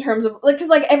 In terms of... like, because,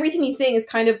 like, everything he's saying is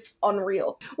kind of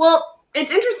unreal. Well,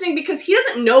 it's interesting because he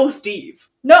doesn't know Steve.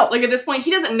 No. Like, at this point,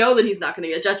 he doesn't know that he's not going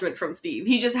to get judgment from Steve.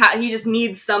 He just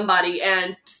needs somebody,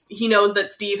 and he knows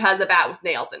that Steve has a bat with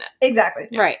nails in it. Exactly.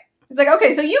 Yeah. Right. He's like,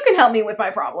 okay, so you can help me with my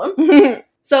problem.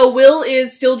 So Will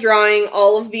is still drawing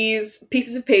all of these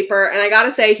pieces of paper, and I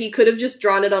gotta say, he could have just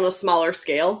drawn it on a smaller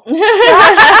scale.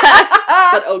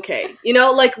 But okay. You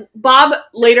know, like, Bob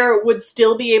later would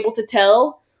still be able to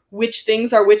tell which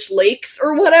things are which lakes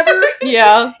or whatever.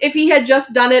 Yeah. If he had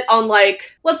just done it on,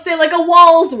 like, let's say, like, a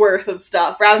wall's worth of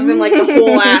stuff, rather than, like, the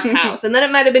whole ass house. And then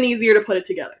it might have been easier to put it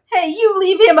together. Hey, you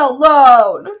leave him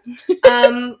alone!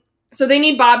 So they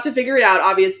need Bob to figure it out,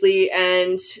 obviously,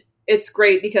 and... it's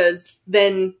great because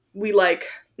then we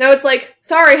now it's like,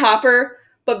 sorry, Hopper,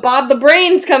 but Bob the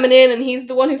Brain's coming in and he's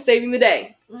the one who's saving the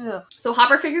day. Ugh. So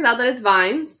Hopper figures out that it's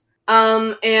vines.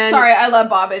 And sorry, I love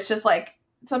Bob. It's just like,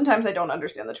 sometimes I don't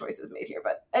understand the choices made here,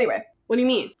 but anyway. What do you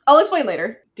mean? I'll explain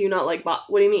later. Do you not like Bob?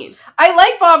 What do you mean? I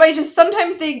like Bob, I just,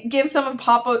 sometimes they give some of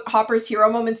Hopper's hero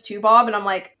moments to Bob, and I'm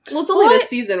like... well, it's only this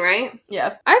season, right?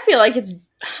 Yeah. I feel like it's...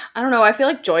 I don't know, I feel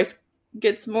like Joyce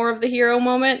gets more of the hero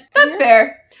moment. That's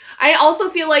fair. I also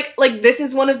feel like this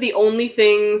is one of the only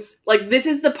things, like, this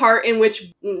is the part in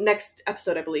which, next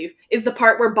episode, I believe, is the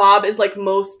part where Bob is, like,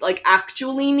 most, like,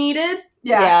 actually needed.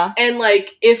 Yeah. And,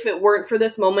 like, if it weren't for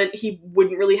this moment, he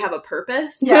wouldn't really have a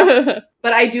purpose. Yeah.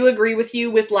 But I do agree with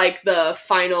you with, like, the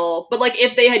final, but, like,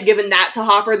 if they had given that to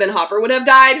Hopper, then Hopper would have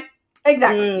died.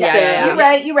 Exactly.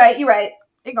 Yeah. You're right.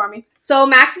 Ignore me. So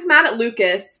Max is mad at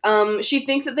Lucas. She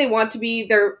thinks that they want to be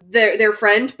their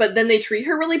friend, but then they treat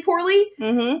her really poorly.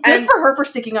 Mm-hmm. Good for her for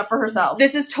sticking up for herself.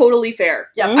 This is totally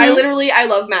fair. Yep. Mm-hmm. I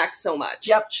love Max so much.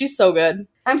 Yep. She's so good.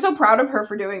 I'm so proud of her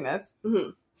for doing this. Mm-hmm.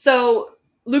 So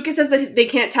Lucas says that they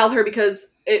can't tell her because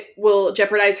it will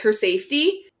jeopardize her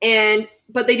safety,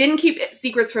 but they didn't keep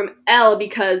secrets from Elle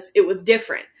because it was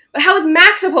different. But how is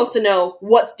Max supposed to know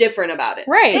what's different about it?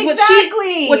 Right.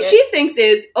 Exactly. What she thinks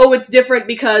is, oh, it's different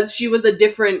because she was a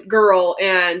different girl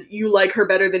and you like her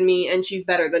better than me and she's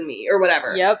better than me or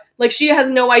whatever. Yep. Like, she has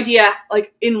no idea,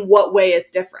 like, in what way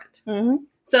it's different. Mm-hmm.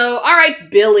 So, all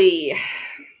right, Billy.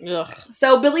 Ugh.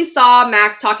 So Billy saw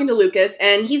Max talking to Lucas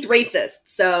and he's racist.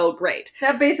 So great.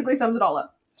 That basically sums it all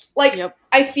up. Like, yep.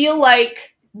 I feel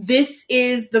like this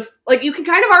is you can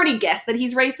kind of already guess that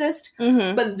he's racist,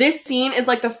 mm-hmm. but this scene is,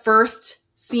 like, the first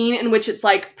scene in which it's,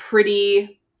 like,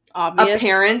 pretty obvious,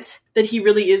 apparent that he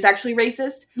really is actually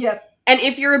racist. Yes. And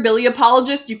if you're a Billy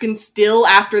apologist, you can still,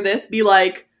 after this, be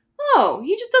like, oh,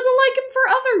 he just doesn't like him for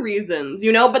other reasons,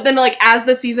 you know? But then, like, as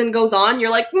the season goes on, you're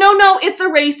like, no, it's a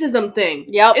racism thing.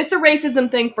 Yep. It's a racism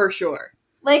thing for sure.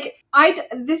 Like, I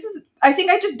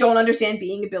think I just don't understand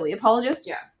being a Billy apologist.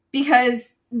 Yeah.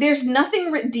 Because there's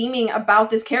nothing redeeming about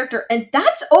this character, and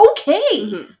that's okay.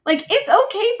 Mm-hmm. Like, it's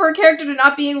okay for a character to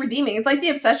not be redeeming. It's like the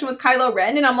obsession with Kylo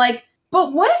Ren, and I'm like,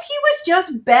 but what if he was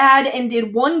just bad and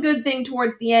did one good thing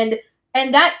towards the end,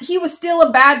 and that he was still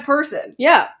a bad person?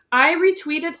 Yeah. I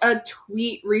retweeted a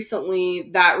tweet recently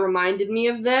that reminded me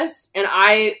of this, and then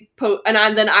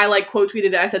I like quote tweeted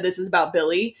it. I said, "This is about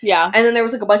Billy." Yeah. And then there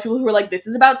was like a bunch of people who were like, "This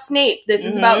is about Snape. This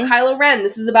is about Kylo Ren.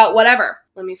 This is about whatever."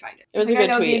 Let me find it. It was a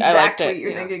good tweet. I liked it.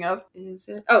 You're thinking of? Is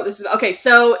it? Oh, this is okay.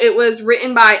 So it was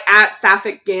written by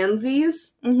 @Sapphic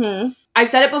Mm-hmm. I've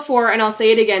said it before, and I'll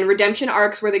say it again. Redemption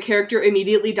arcs where the character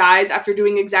immediately dies after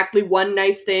doing exactly one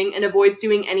nice thing and avoids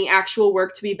doing any actual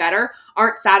work to be better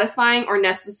aren't satisfying or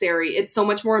necessary. It's so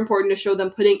much more important to show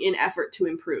them putting in effort to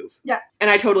improve. Yeah. And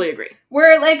I totally agree.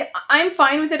 Where, like, I'm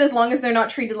fine with it as long as they're not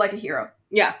treated like a hero.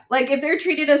 Yeah. Like, if they're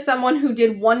treated as someone who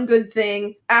did one good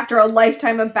thing after a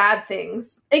lifetime of bad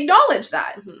things, acknowledge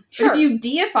that. Mm-hmm. Sure. But if you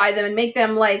deify them and make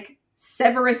them, like,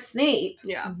 Severus Snape,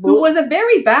 Yeah. who was a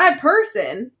very bad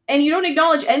person, and you don't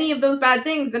acknowledge any of those bad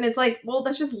things, then it's like, well,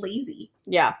 that's just lazy.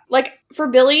 Yeah. Like, for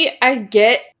Billy, I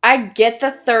get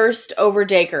the thirst over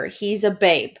Dacre. He's a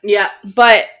babe. Yeah.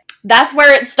 But that's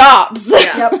where it stops.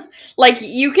 Yeah. Yep. Like,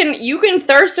 you can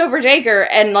thirst over Dacre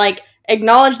and, like,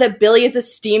 acknowledge that Billy is a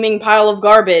steaming pile of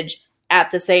garbage at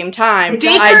the same time.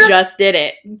 Dacre- I just did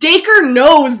it. Dacre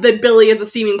knows that Billy is a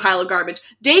steaming pile of garbage.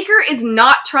 Dacre is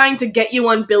not trying to get you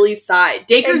on Billy's side.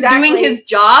 Dacre's doing his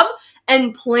job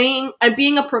and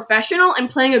being a professional and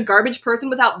playing a garbage person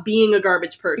without being a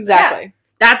garbage person. Exactly. Yeah.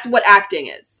 That's what acting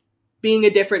is. Being a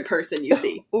different person, you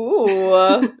see. Ooh.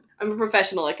 I'm a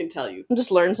professional, I can tell you.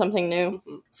 Just learned something new.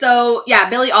 So, yeah,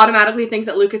 Billy automatically thinks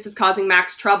that Lucas is causing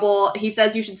Max trouble. He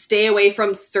says you should stay away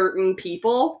from certain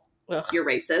people. Ugh. You're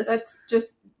racist. That's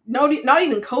just not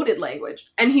even coded language.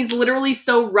 And he's literally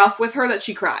so rough with her that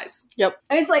she cries. Yep.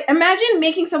 And it's like, imagine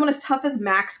making someone as tough as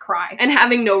Max cry. And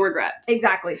having no regrets.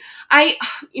 Exactly.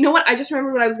 You know what? I just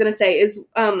remembered what I was going to say is,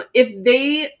 if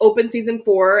they open season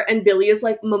 4 and Billy is,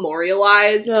 like,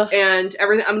 memorialized and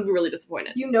everything, I'm going to be really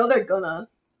disappointed. You know they're gonna.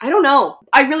 I don't know.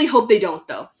 I really hope they don't,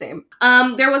 though. Same.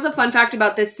 There was a fun fact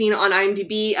about this scene on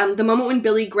IMDb. The moment when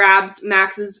Billy grabs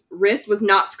Max's wrist was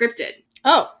not scripted.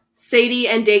 Oh. Sadie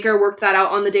and Dacre worked that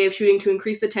out on the day of shooting to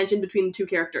increase the tension between the two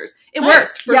characters. It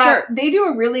works, for sure. They do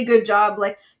a really good job,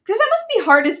 like, because that must be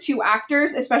hard as two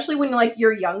actors, especially when, like,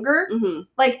 you're younger. Mm-hmm.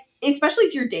 Like, especially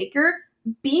if you're Dacre,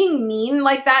 being mean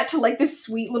like that to, like, this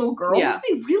sweet little girl must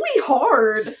be really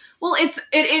hard. Well, it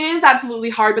is absolutely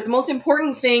hard, but the most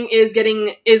important thing is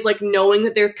knowing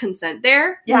that there's consent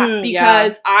there. Yeah.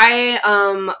 Because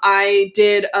I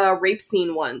did a rape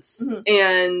scene once,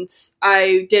 and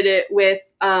I did it with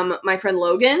my friend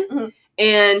Logan,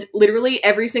 and literally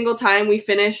every single time we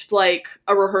finished, like,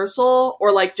 a rehearsal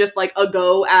or, like, just, like, a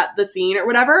go at the scene or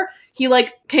whatever, he,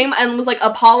 like, came and was, like,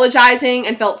 apologizing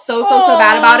and felt so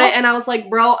bad about it, and I was like,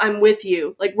 bro, I'm with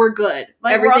you. Like, we're good.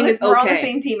 Like, everything is okay. We're on the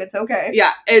same team. It's okay.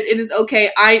 Yeah, it is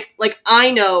okay.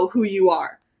 I know who you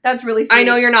are. That's really sweet. I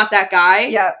know you're not that guy.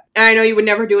 Yeah. And I know you would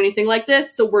never do anything like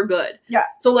this, so we're good. Yeah.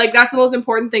 So, like, that's the most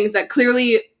important thing, is that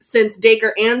clearly, since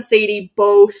Dacre and Sadie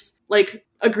both, like,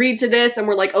 agreed to this and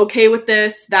were, like, okay with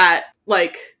this, that,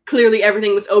 like, clearly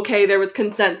everything was okay, there was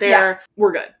consent there,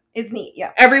 we're good. It's neat,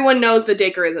 yeah. Everyone knows that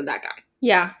Dacre isn't that guy.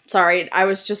 Yeah. Sorry, I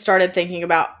was just started thinking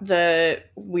about the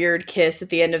weird kiss at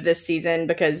the end of this season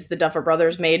because the Duffer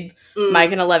Brothers made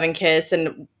Mike and Eleven kiss,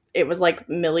 and it was, like,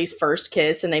 Millie's first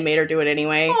kiss, and they made her do it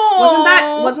anyway.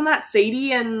 Aww. Wasn't that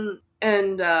Sadie and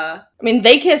I mean,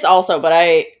 they kiss also, but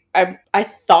I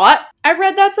thought I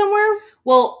read that somewhere.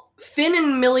 Well, Finn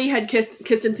and Millie had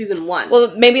kissed in season 1.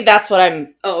 Well, maybe that's what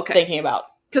I'm okay. thinking about.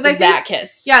 Because I think that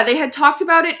kiss. Yeah, they had talked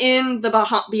about it in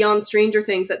the Beyond Stranger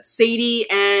Things, that Sadie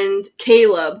and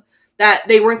Caleb, that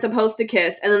they weren't supposed to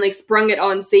kiss, and then they sprung it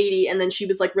on Sadie, and then she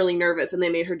was, like, really nervous, and they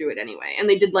made her do it anyway. And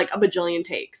they did, like, a bajillion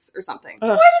takes or something. Ugh.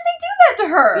 Why did they do that to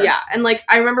her? Yeah, and, like,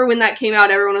 I remember when that came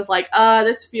out, everyone was like,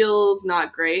 this feels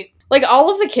not great. Like, all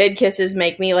of the kid kisses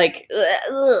make me, like,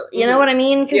 ugh, you know what I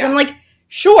mean? Because I'm like,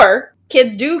 sure,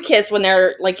 kids do kiss when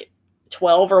they're, like,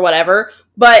 12 or whatever,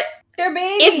 but they're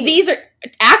babies. If these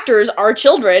actors are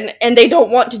children and they don't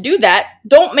want to do that,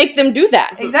 don't make them do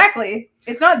that. Exactly.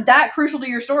 It's not that crucial to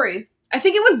your story. I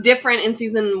think it was different in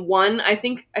season 1. I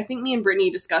think me and Brittany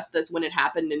discussed this when it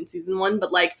happened in season 1,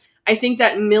 but, like, I think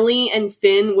that Millie and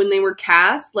Finn, when they were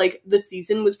cast, like, the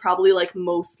season was probably, like,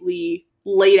 mostly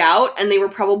laid out, and they were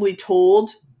probably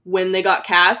told when they got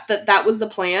cast that was the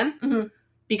plan. Mm-hmm.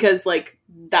 Because, like,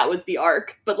 that was the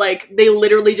arc. But, like, they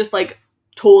literally just, like,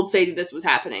 told Sadie this was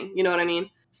happening. You know what I mean?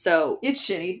 So. It's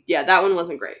shitty. Yeah, that one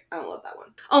wasn't great. I don't love that one.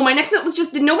 Oh, my next note was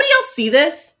just, did nobody else see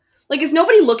this? Like, is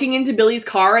nobody looking into Billy's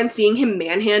car and seeing him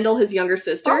manhandle his younger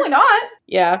sister? Probably not.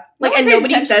 Yeah. Like, and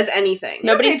nobody says anything.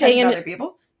 Nobody's paying attention to other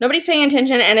people. Nobody's paying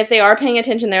attention, and if they are paying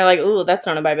attention, they're like, ooh, that's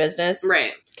none of my business.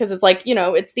 Right. Because it's like, you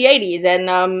know, it's the 80s,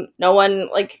 and no one,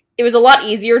 like, it was a lot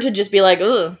easier to just be like,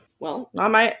 ugh, well, not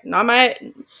my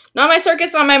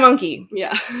circus, not my monkey.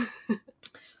 Yeah.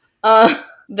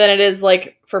 Than it is,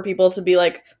 like, for people to be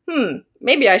like,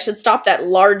 maybe I should stop that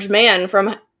large man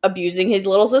from abusing his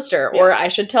little sister, or I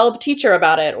should tell a teacher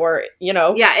about it, or, you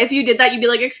know. Yeah, if you did that, you'd be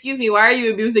like, excuse me, why are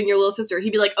you abusing your little sister?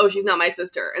 He'd be like, oh, she's not my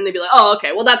sister. And they'd be like, oh,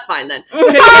 okay, well, that's fine then.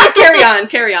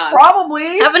 Carry on.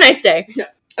 Probably. Have a nice day. Yeah.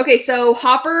 Okay, so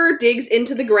Hopper digs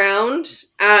into the ground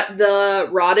at the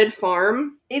rotted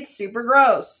farm. It's super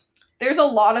gross. There's a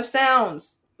lot of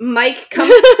sounds. Mike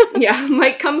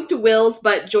comes to Will's,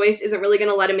 but Joyce isn't really going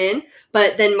to let him in.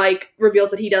 But then Mike reveals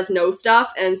that he does know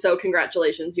stuff, and so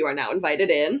congratulations, you are now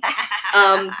invited in.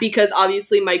 Because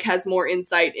obviously Mike has more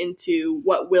insight into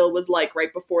what Will was like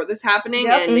right before this happening,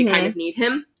 and they kind of need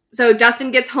him. So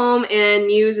Dustin gets home, and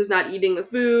Muse is not eating the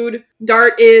food.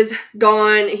 Dart is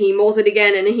gone. He molted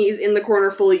again, and he's in the corner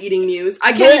fully eating Muse.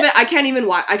 I can't even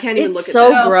look at this. It's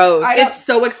so gross. It's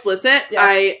so explicit. Yeah.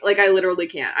 I literally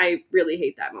can't. I really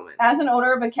hate that moment. As an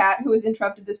owner of a cat who has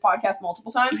interrupted this podcast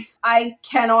multiple times, I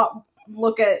cannot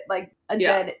look at, like, a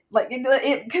dead, like,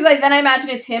 because then I imagine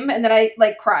it's him, and then I,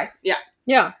 like, cry. Yeah.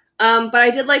 But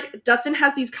I did like, Dustin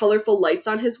has these colorful lights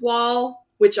on his wall,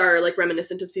 which are, like,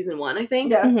 reminiscent of season 1, I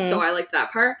think. Yeah. Mm-hmm. So I like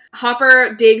that part.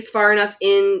 Hopper digs far enough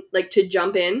in, like, to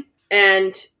jump in,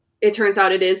 and it turns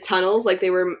out it is tunnels, like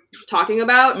they were talking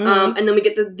about. Mm-hmm. And then we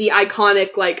get the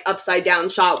iconic, like, upside down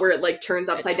shot where it, like, turns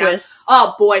upside down. Twists.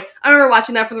 Oh, boy. I remember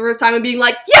watching that for the first time and being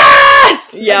like,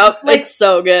 yes! Yep, Like- it's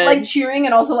so good. Like, cheering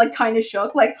and also, like, kind of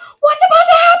shook. Like, what's about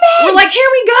to happen? We're like, here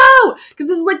we go! Because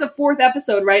this is, like, the 4th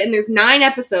episode, right? And there's 9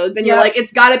 episodes, and you're like,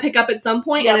 it's gotta pick up at some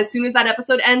point, and as soon as that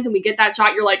episode ends and we get that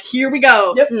shot, you're like, here we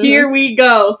go! Yep. Here we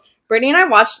go! Brittany and I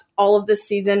watched all of this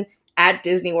season at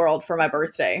Disney World for my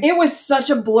birthday. It was such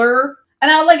a blur. And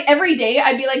I, like, every day,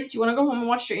 I'd be like, do you want to go home and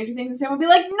watch Stranger Things? And Sam would be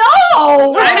like,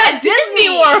 no! I'm at Disney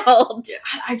World!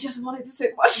 I just wanted to sit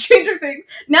and watch Stranger Things.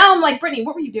 Now I'm like, Brittany,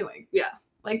 what were you doing? Yeah.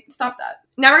 Like, stop that.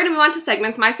 Now we're gonna move on to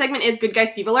segments. My segment is Good Guy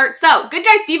Steve Alert. So, Good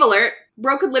Guy Steve Alert.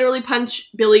 Bro could literally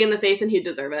punch Billy in the face and he'd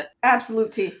deserve it.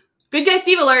 Absolute tea. Good Guy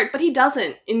Steve Alert, but he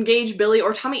doesn't engage Billy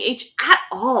or Tommy H at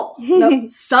all. Nope.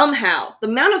 Somehow. The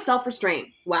amount of self-restraint.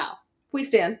 Wow. We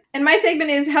stand. And my segment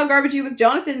is how garbagey was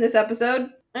Jonathan this episode?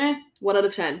 1 out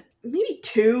of 10. Maybe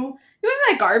 2. He wasn't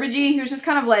that garbagey. He was just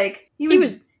kind of like, he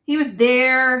was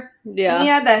there. Yeah. He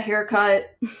had that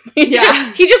haircut.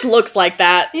 Yeah. He just looks like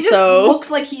that. He just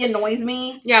looks like he annoys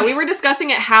me. Yeah, we were discussing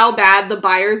how bad the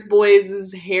Byers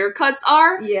boys' haircuts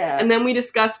are. Yeah. And then we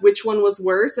discussed which one was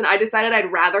worse, and I decided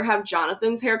I'd rather have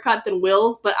Jonathan's haircut than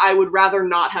Will's, but I would rather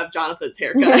not have Jonathan's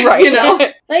haircut. Right. You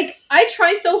know? Like, I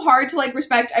try so hard to, like,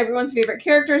 respect everyone's favorite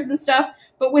characters and stuff,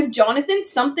 but with Jonathan,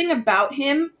 something about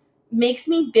him makes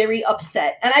me very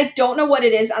upset. And I don't know what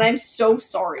it is, and I'm so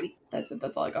sorry. That's it.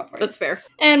 That's all I got for you. That's fair.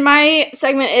 And my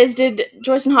segment is, did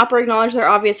Joyce and Hopper acknowledge their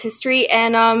obvious history?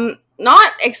 And,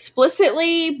 not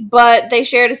explicitly, but they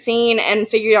shared a scene and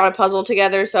figured out a puzzle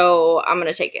together, so I'm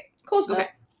gonna take it. Close enough. Okay.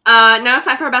 Now it's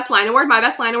time for our best line award. My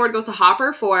best line award goes to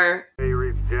Hopper for... Hey, you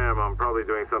reached Jim. I'm probably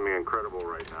doing something incredible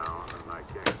right now, and I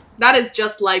can't. That is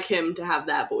just like him to have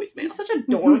that voicemail. He's such a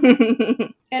dork.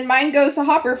 And mine goes to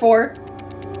Hopper for...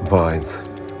 Vines.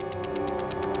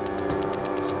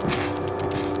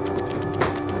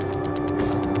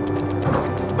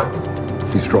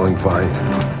 He's drawing vines.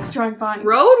 He's drawing fine.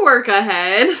 Road work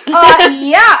ahead.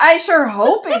 Yeah, I sure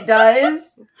hope it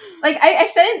does. Like, I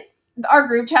sent our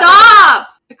group chat... Stop!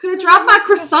 I could have dropped my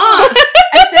croissant.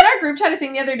 I sent our group chat a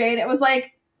thing the other day, and it was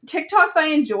like, TikToks I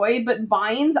enjoy, but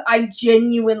Vines I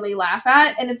genuinely laugh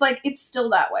at, and it's like, it's still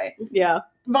that way. Yeah.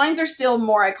 Vines are still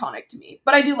more iconic to me,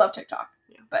 but I do love TikTok.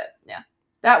 Yeah. But, yeah.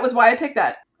 That was why I picked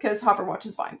that, because Hopper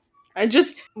watches Vines.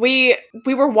 We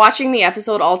were watching the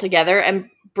episode all together, and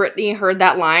Brittany heard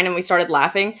that line, and we started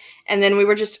laughing, and then we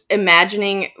were just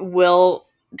imagining Will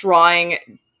drawing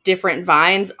different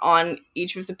vines on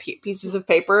each of the pieces of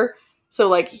paper. So,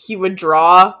 like, he would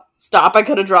draw, stop, I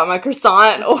could have drawn my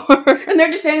croissant, or... And they're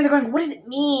just standing there going, what does it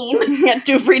mean? Get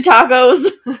 2 free tacos.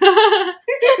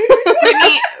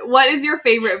 Brittany, what is your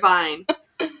favorite Vine?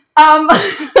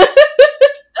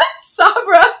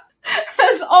 Sabra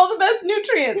has all the best nutrients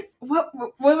nutrients. What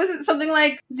was it? Something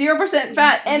like 0%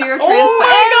 fat and Zero trans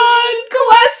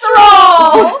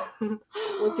cholesterol.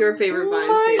 What's your favorite Vine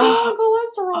My scene?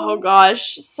 cholesterol. Oh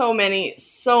gosh, so many.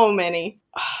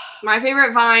 My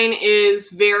favorite Vine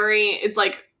is it's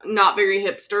like not very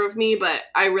hipster of me, but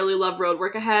I really love Road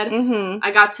Work Ahead. Mm-hmm. I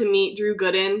got to meet Drew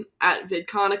Gooden at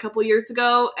VidCon a couple years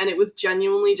ago, and it was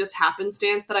genuinely just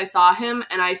happenstance that I saw him,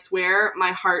 and I swear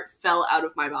my heart fell out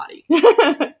of my body.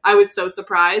 I was so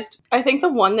surprised. I think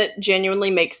the one that genuinely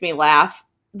makes me laugh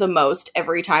the most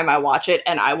every time I watch it,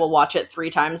 and I will watch it 3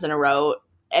 times in a row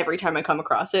every time I come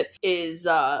across it, is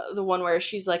the one where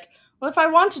she's like, well, if I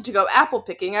wanted to go apple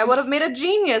picking, I would have made a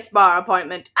Genius Bar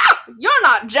appointment. Ah, you're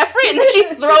not Jeffrey! And then she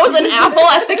throws an apple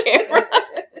at the camera.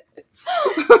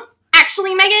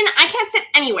 Actually, Megan, I can't sit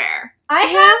anywhere. I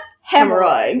have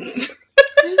Hemorrhoids.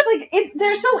 Just like,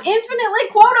 they're so infinitely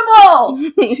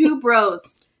quotable. 2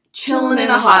 bros Chilling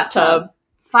in a hot tub.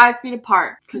 5 feet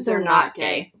apart because they're not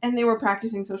gay. And they were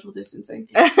practicing social distancing.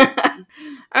 I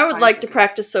would Fine, like it's to okay.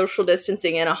 practice social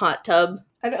distancing in a hot tub.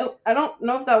 I don't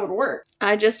know if that would work.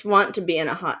 I just want to be in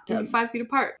a hot tub. 5 feet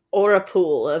apart. Or a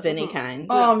pool of any kind.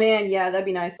 Oh man, yeah, that'd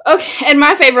be nice. Okay, and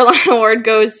my favorite line award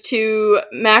goes to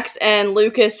Max and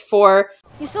Lucas for...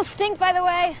 You still stink, by the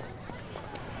way.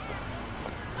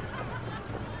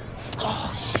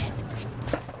 God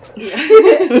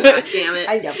damn it.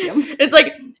 I love him. It's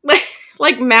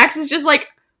like Max is just like,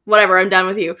 whatever, I'm done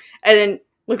with you. And then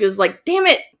Lucas is like, damn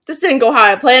it, this didn't go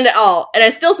how I planned at all. And I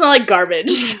still smell like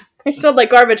garbage. I smelled like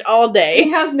garbage all He day.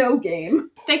 has no game.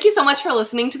 Thank you so much for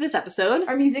listening to this episode.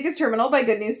 Our music is Terminal by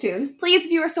Good News Tunes. Please,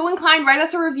 if you are so inclined, write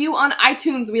us a review on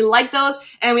iTunes. We like those.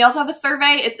 And we also have a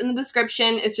survey. It's in the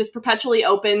description. It's just perpetually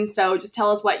open. So just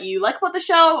tell us what you like about the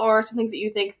show or some things that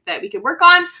you think that we could work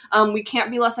on. We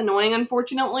can't be less annoying,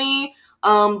 unfortunately.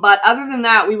 But other than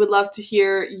that, we would love to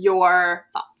hear your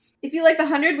thoughts. If you like The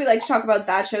 100, we like to talk about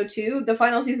that show too. The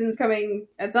final season's coming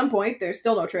at some point. There's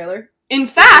still no trailer. In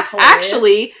fact, hilarious.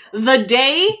 actually, the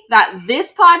day that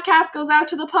this podcast goes out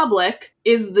to the public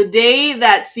is the day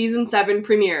that season 7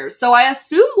 premieres. So I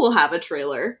assume we'll have a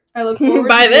trailer. I look forward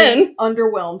By to then. being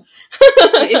underwhelmed.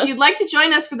 But if you'd like to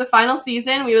join us for the final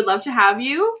season, we would love to have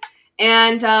you.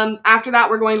 And after that,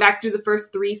 we're going back to do the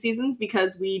first 3 seasons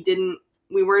because we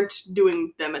weren't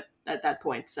doing them at that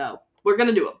point. So we're going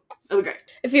to do them. It'll be great.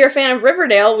 If you're a fan of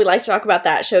Riverdale, we like to talk about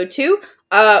that show too.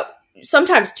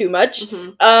 Sometimes too much.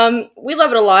 Mm-hmm. We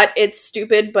love it a lot. It's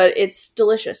stupid, but it's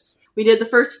delicious. We did the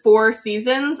first 4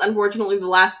 seasons. Unfortunately, the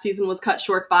last season was cut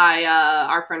short by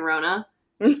our friend Rona.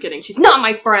 Just kidding. She's not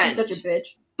my friend. She's such a bitch.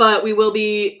 But we will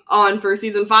be on for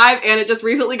season 5, and it just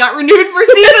recently got renewed for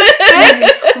season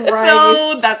 6. So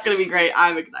Christ. that's going to be great.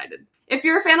 I'm excited. If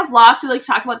you're a fan of Lost, we like to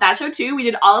talk about that show too. We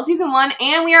did all of season 1,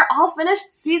 and we are all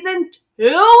finished season 2.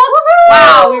 Woohoo!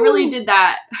 Wow, we really did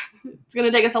that. It's going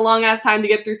to take us a long-ass time to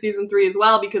get through season 3 as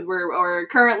well, because we're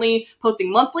currently posting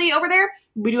monthly over there.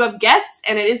 We do have guests,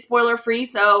 and it is spoiler-free,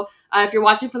 so if you're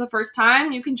watching for the first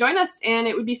time, you can join us, and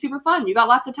it would be super fun. You got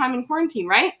lots of time in quarantine,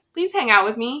 right? Please hang out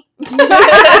with me.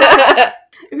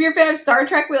 If you're a fan of Star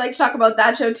Trek, we like to talk about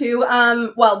that show too.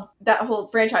 Well, that whole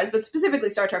franchise, but specifically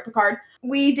Star Trek Picard.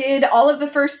 We did all of the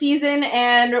first season,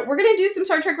 and we're going to do some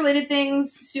Star Trek related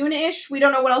things soon-ish. We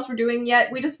don't know what else we're doing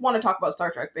yet. We just want to talk about Star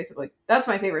Trek, basically. That's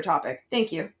my favorite topic.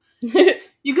 Thank you.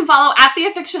 You can follow at the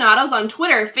AFICTIONADOS on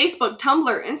Twitter, Facebook,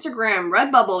 Tumblr, Instagram,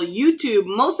 Redbubble, YouTube,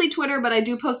 mostly Twitter, but I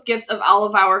do post gifs of all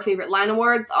of our favorite line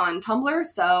awards on Tumblr,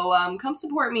 so come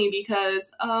support me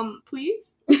because,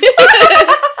 please.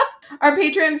 Our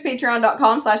Patreon is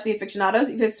patreon.com/theafictionados. If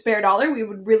you have a spare $1, we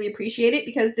would really appreciate it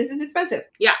because this is expensive.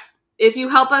 Yeah. If you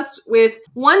help us with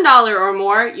 $1 or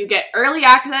more, you get early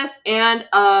access and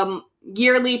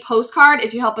yearly postcard.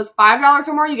 If you help us $5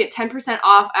 or more, you get 10%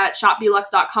 off at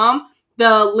shopbelux.com.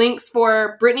 The links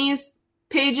for Brittany's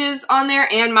pages on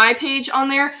there and my page on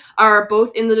there are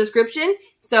both in the description.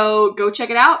 So go check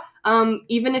it out.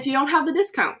 Even if you don't have the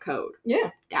discount code.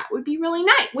 Yeah. That would be really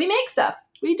nice. We make stuff.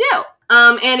 We do.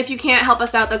 And if you can't help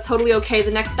us out, that's totally okay.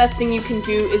 The next best thing you can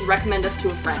do is recommend us to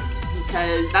a friend.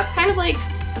 Because that's kind of like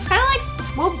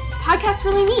well, podcasts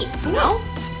really neat, you know?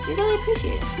 We really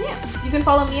appreciate it. Yeah. You can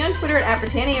follow me on Twitter at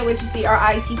Britannia, which is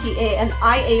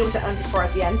BRITTANIA with an underscore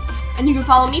at the end. And you can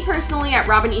follow me personally at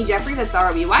Robin E. Jeffrey, that's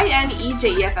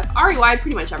ROBYNEJEFFREY,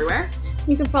 pretty much everywhere.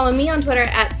 You can follow me on Twitter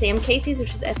at Sam Casey's, which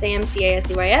is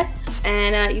SAMCASEYS.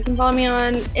 And you can follow me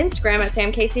on Instagram at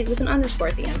Sam Casey's with an underscore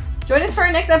at the end. Join us for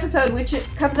our next episode, which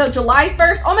comes out July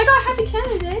 1st. Oh my god, Happy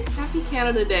Canada Day! Happy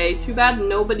Canada Day. Too bad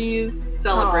nobody's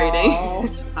celebrating. Aw.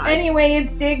 Fine. Anyway,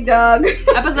 it's Dig Dog.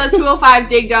 Episode 205,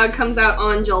 Dig Dog, comes out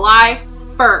on July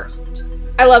 1st.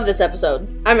 I love this episode.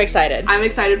 I'm excited. I'm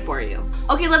excited for you.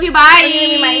 Okay, love you. Bye. Okay,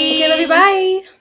 love you, bye.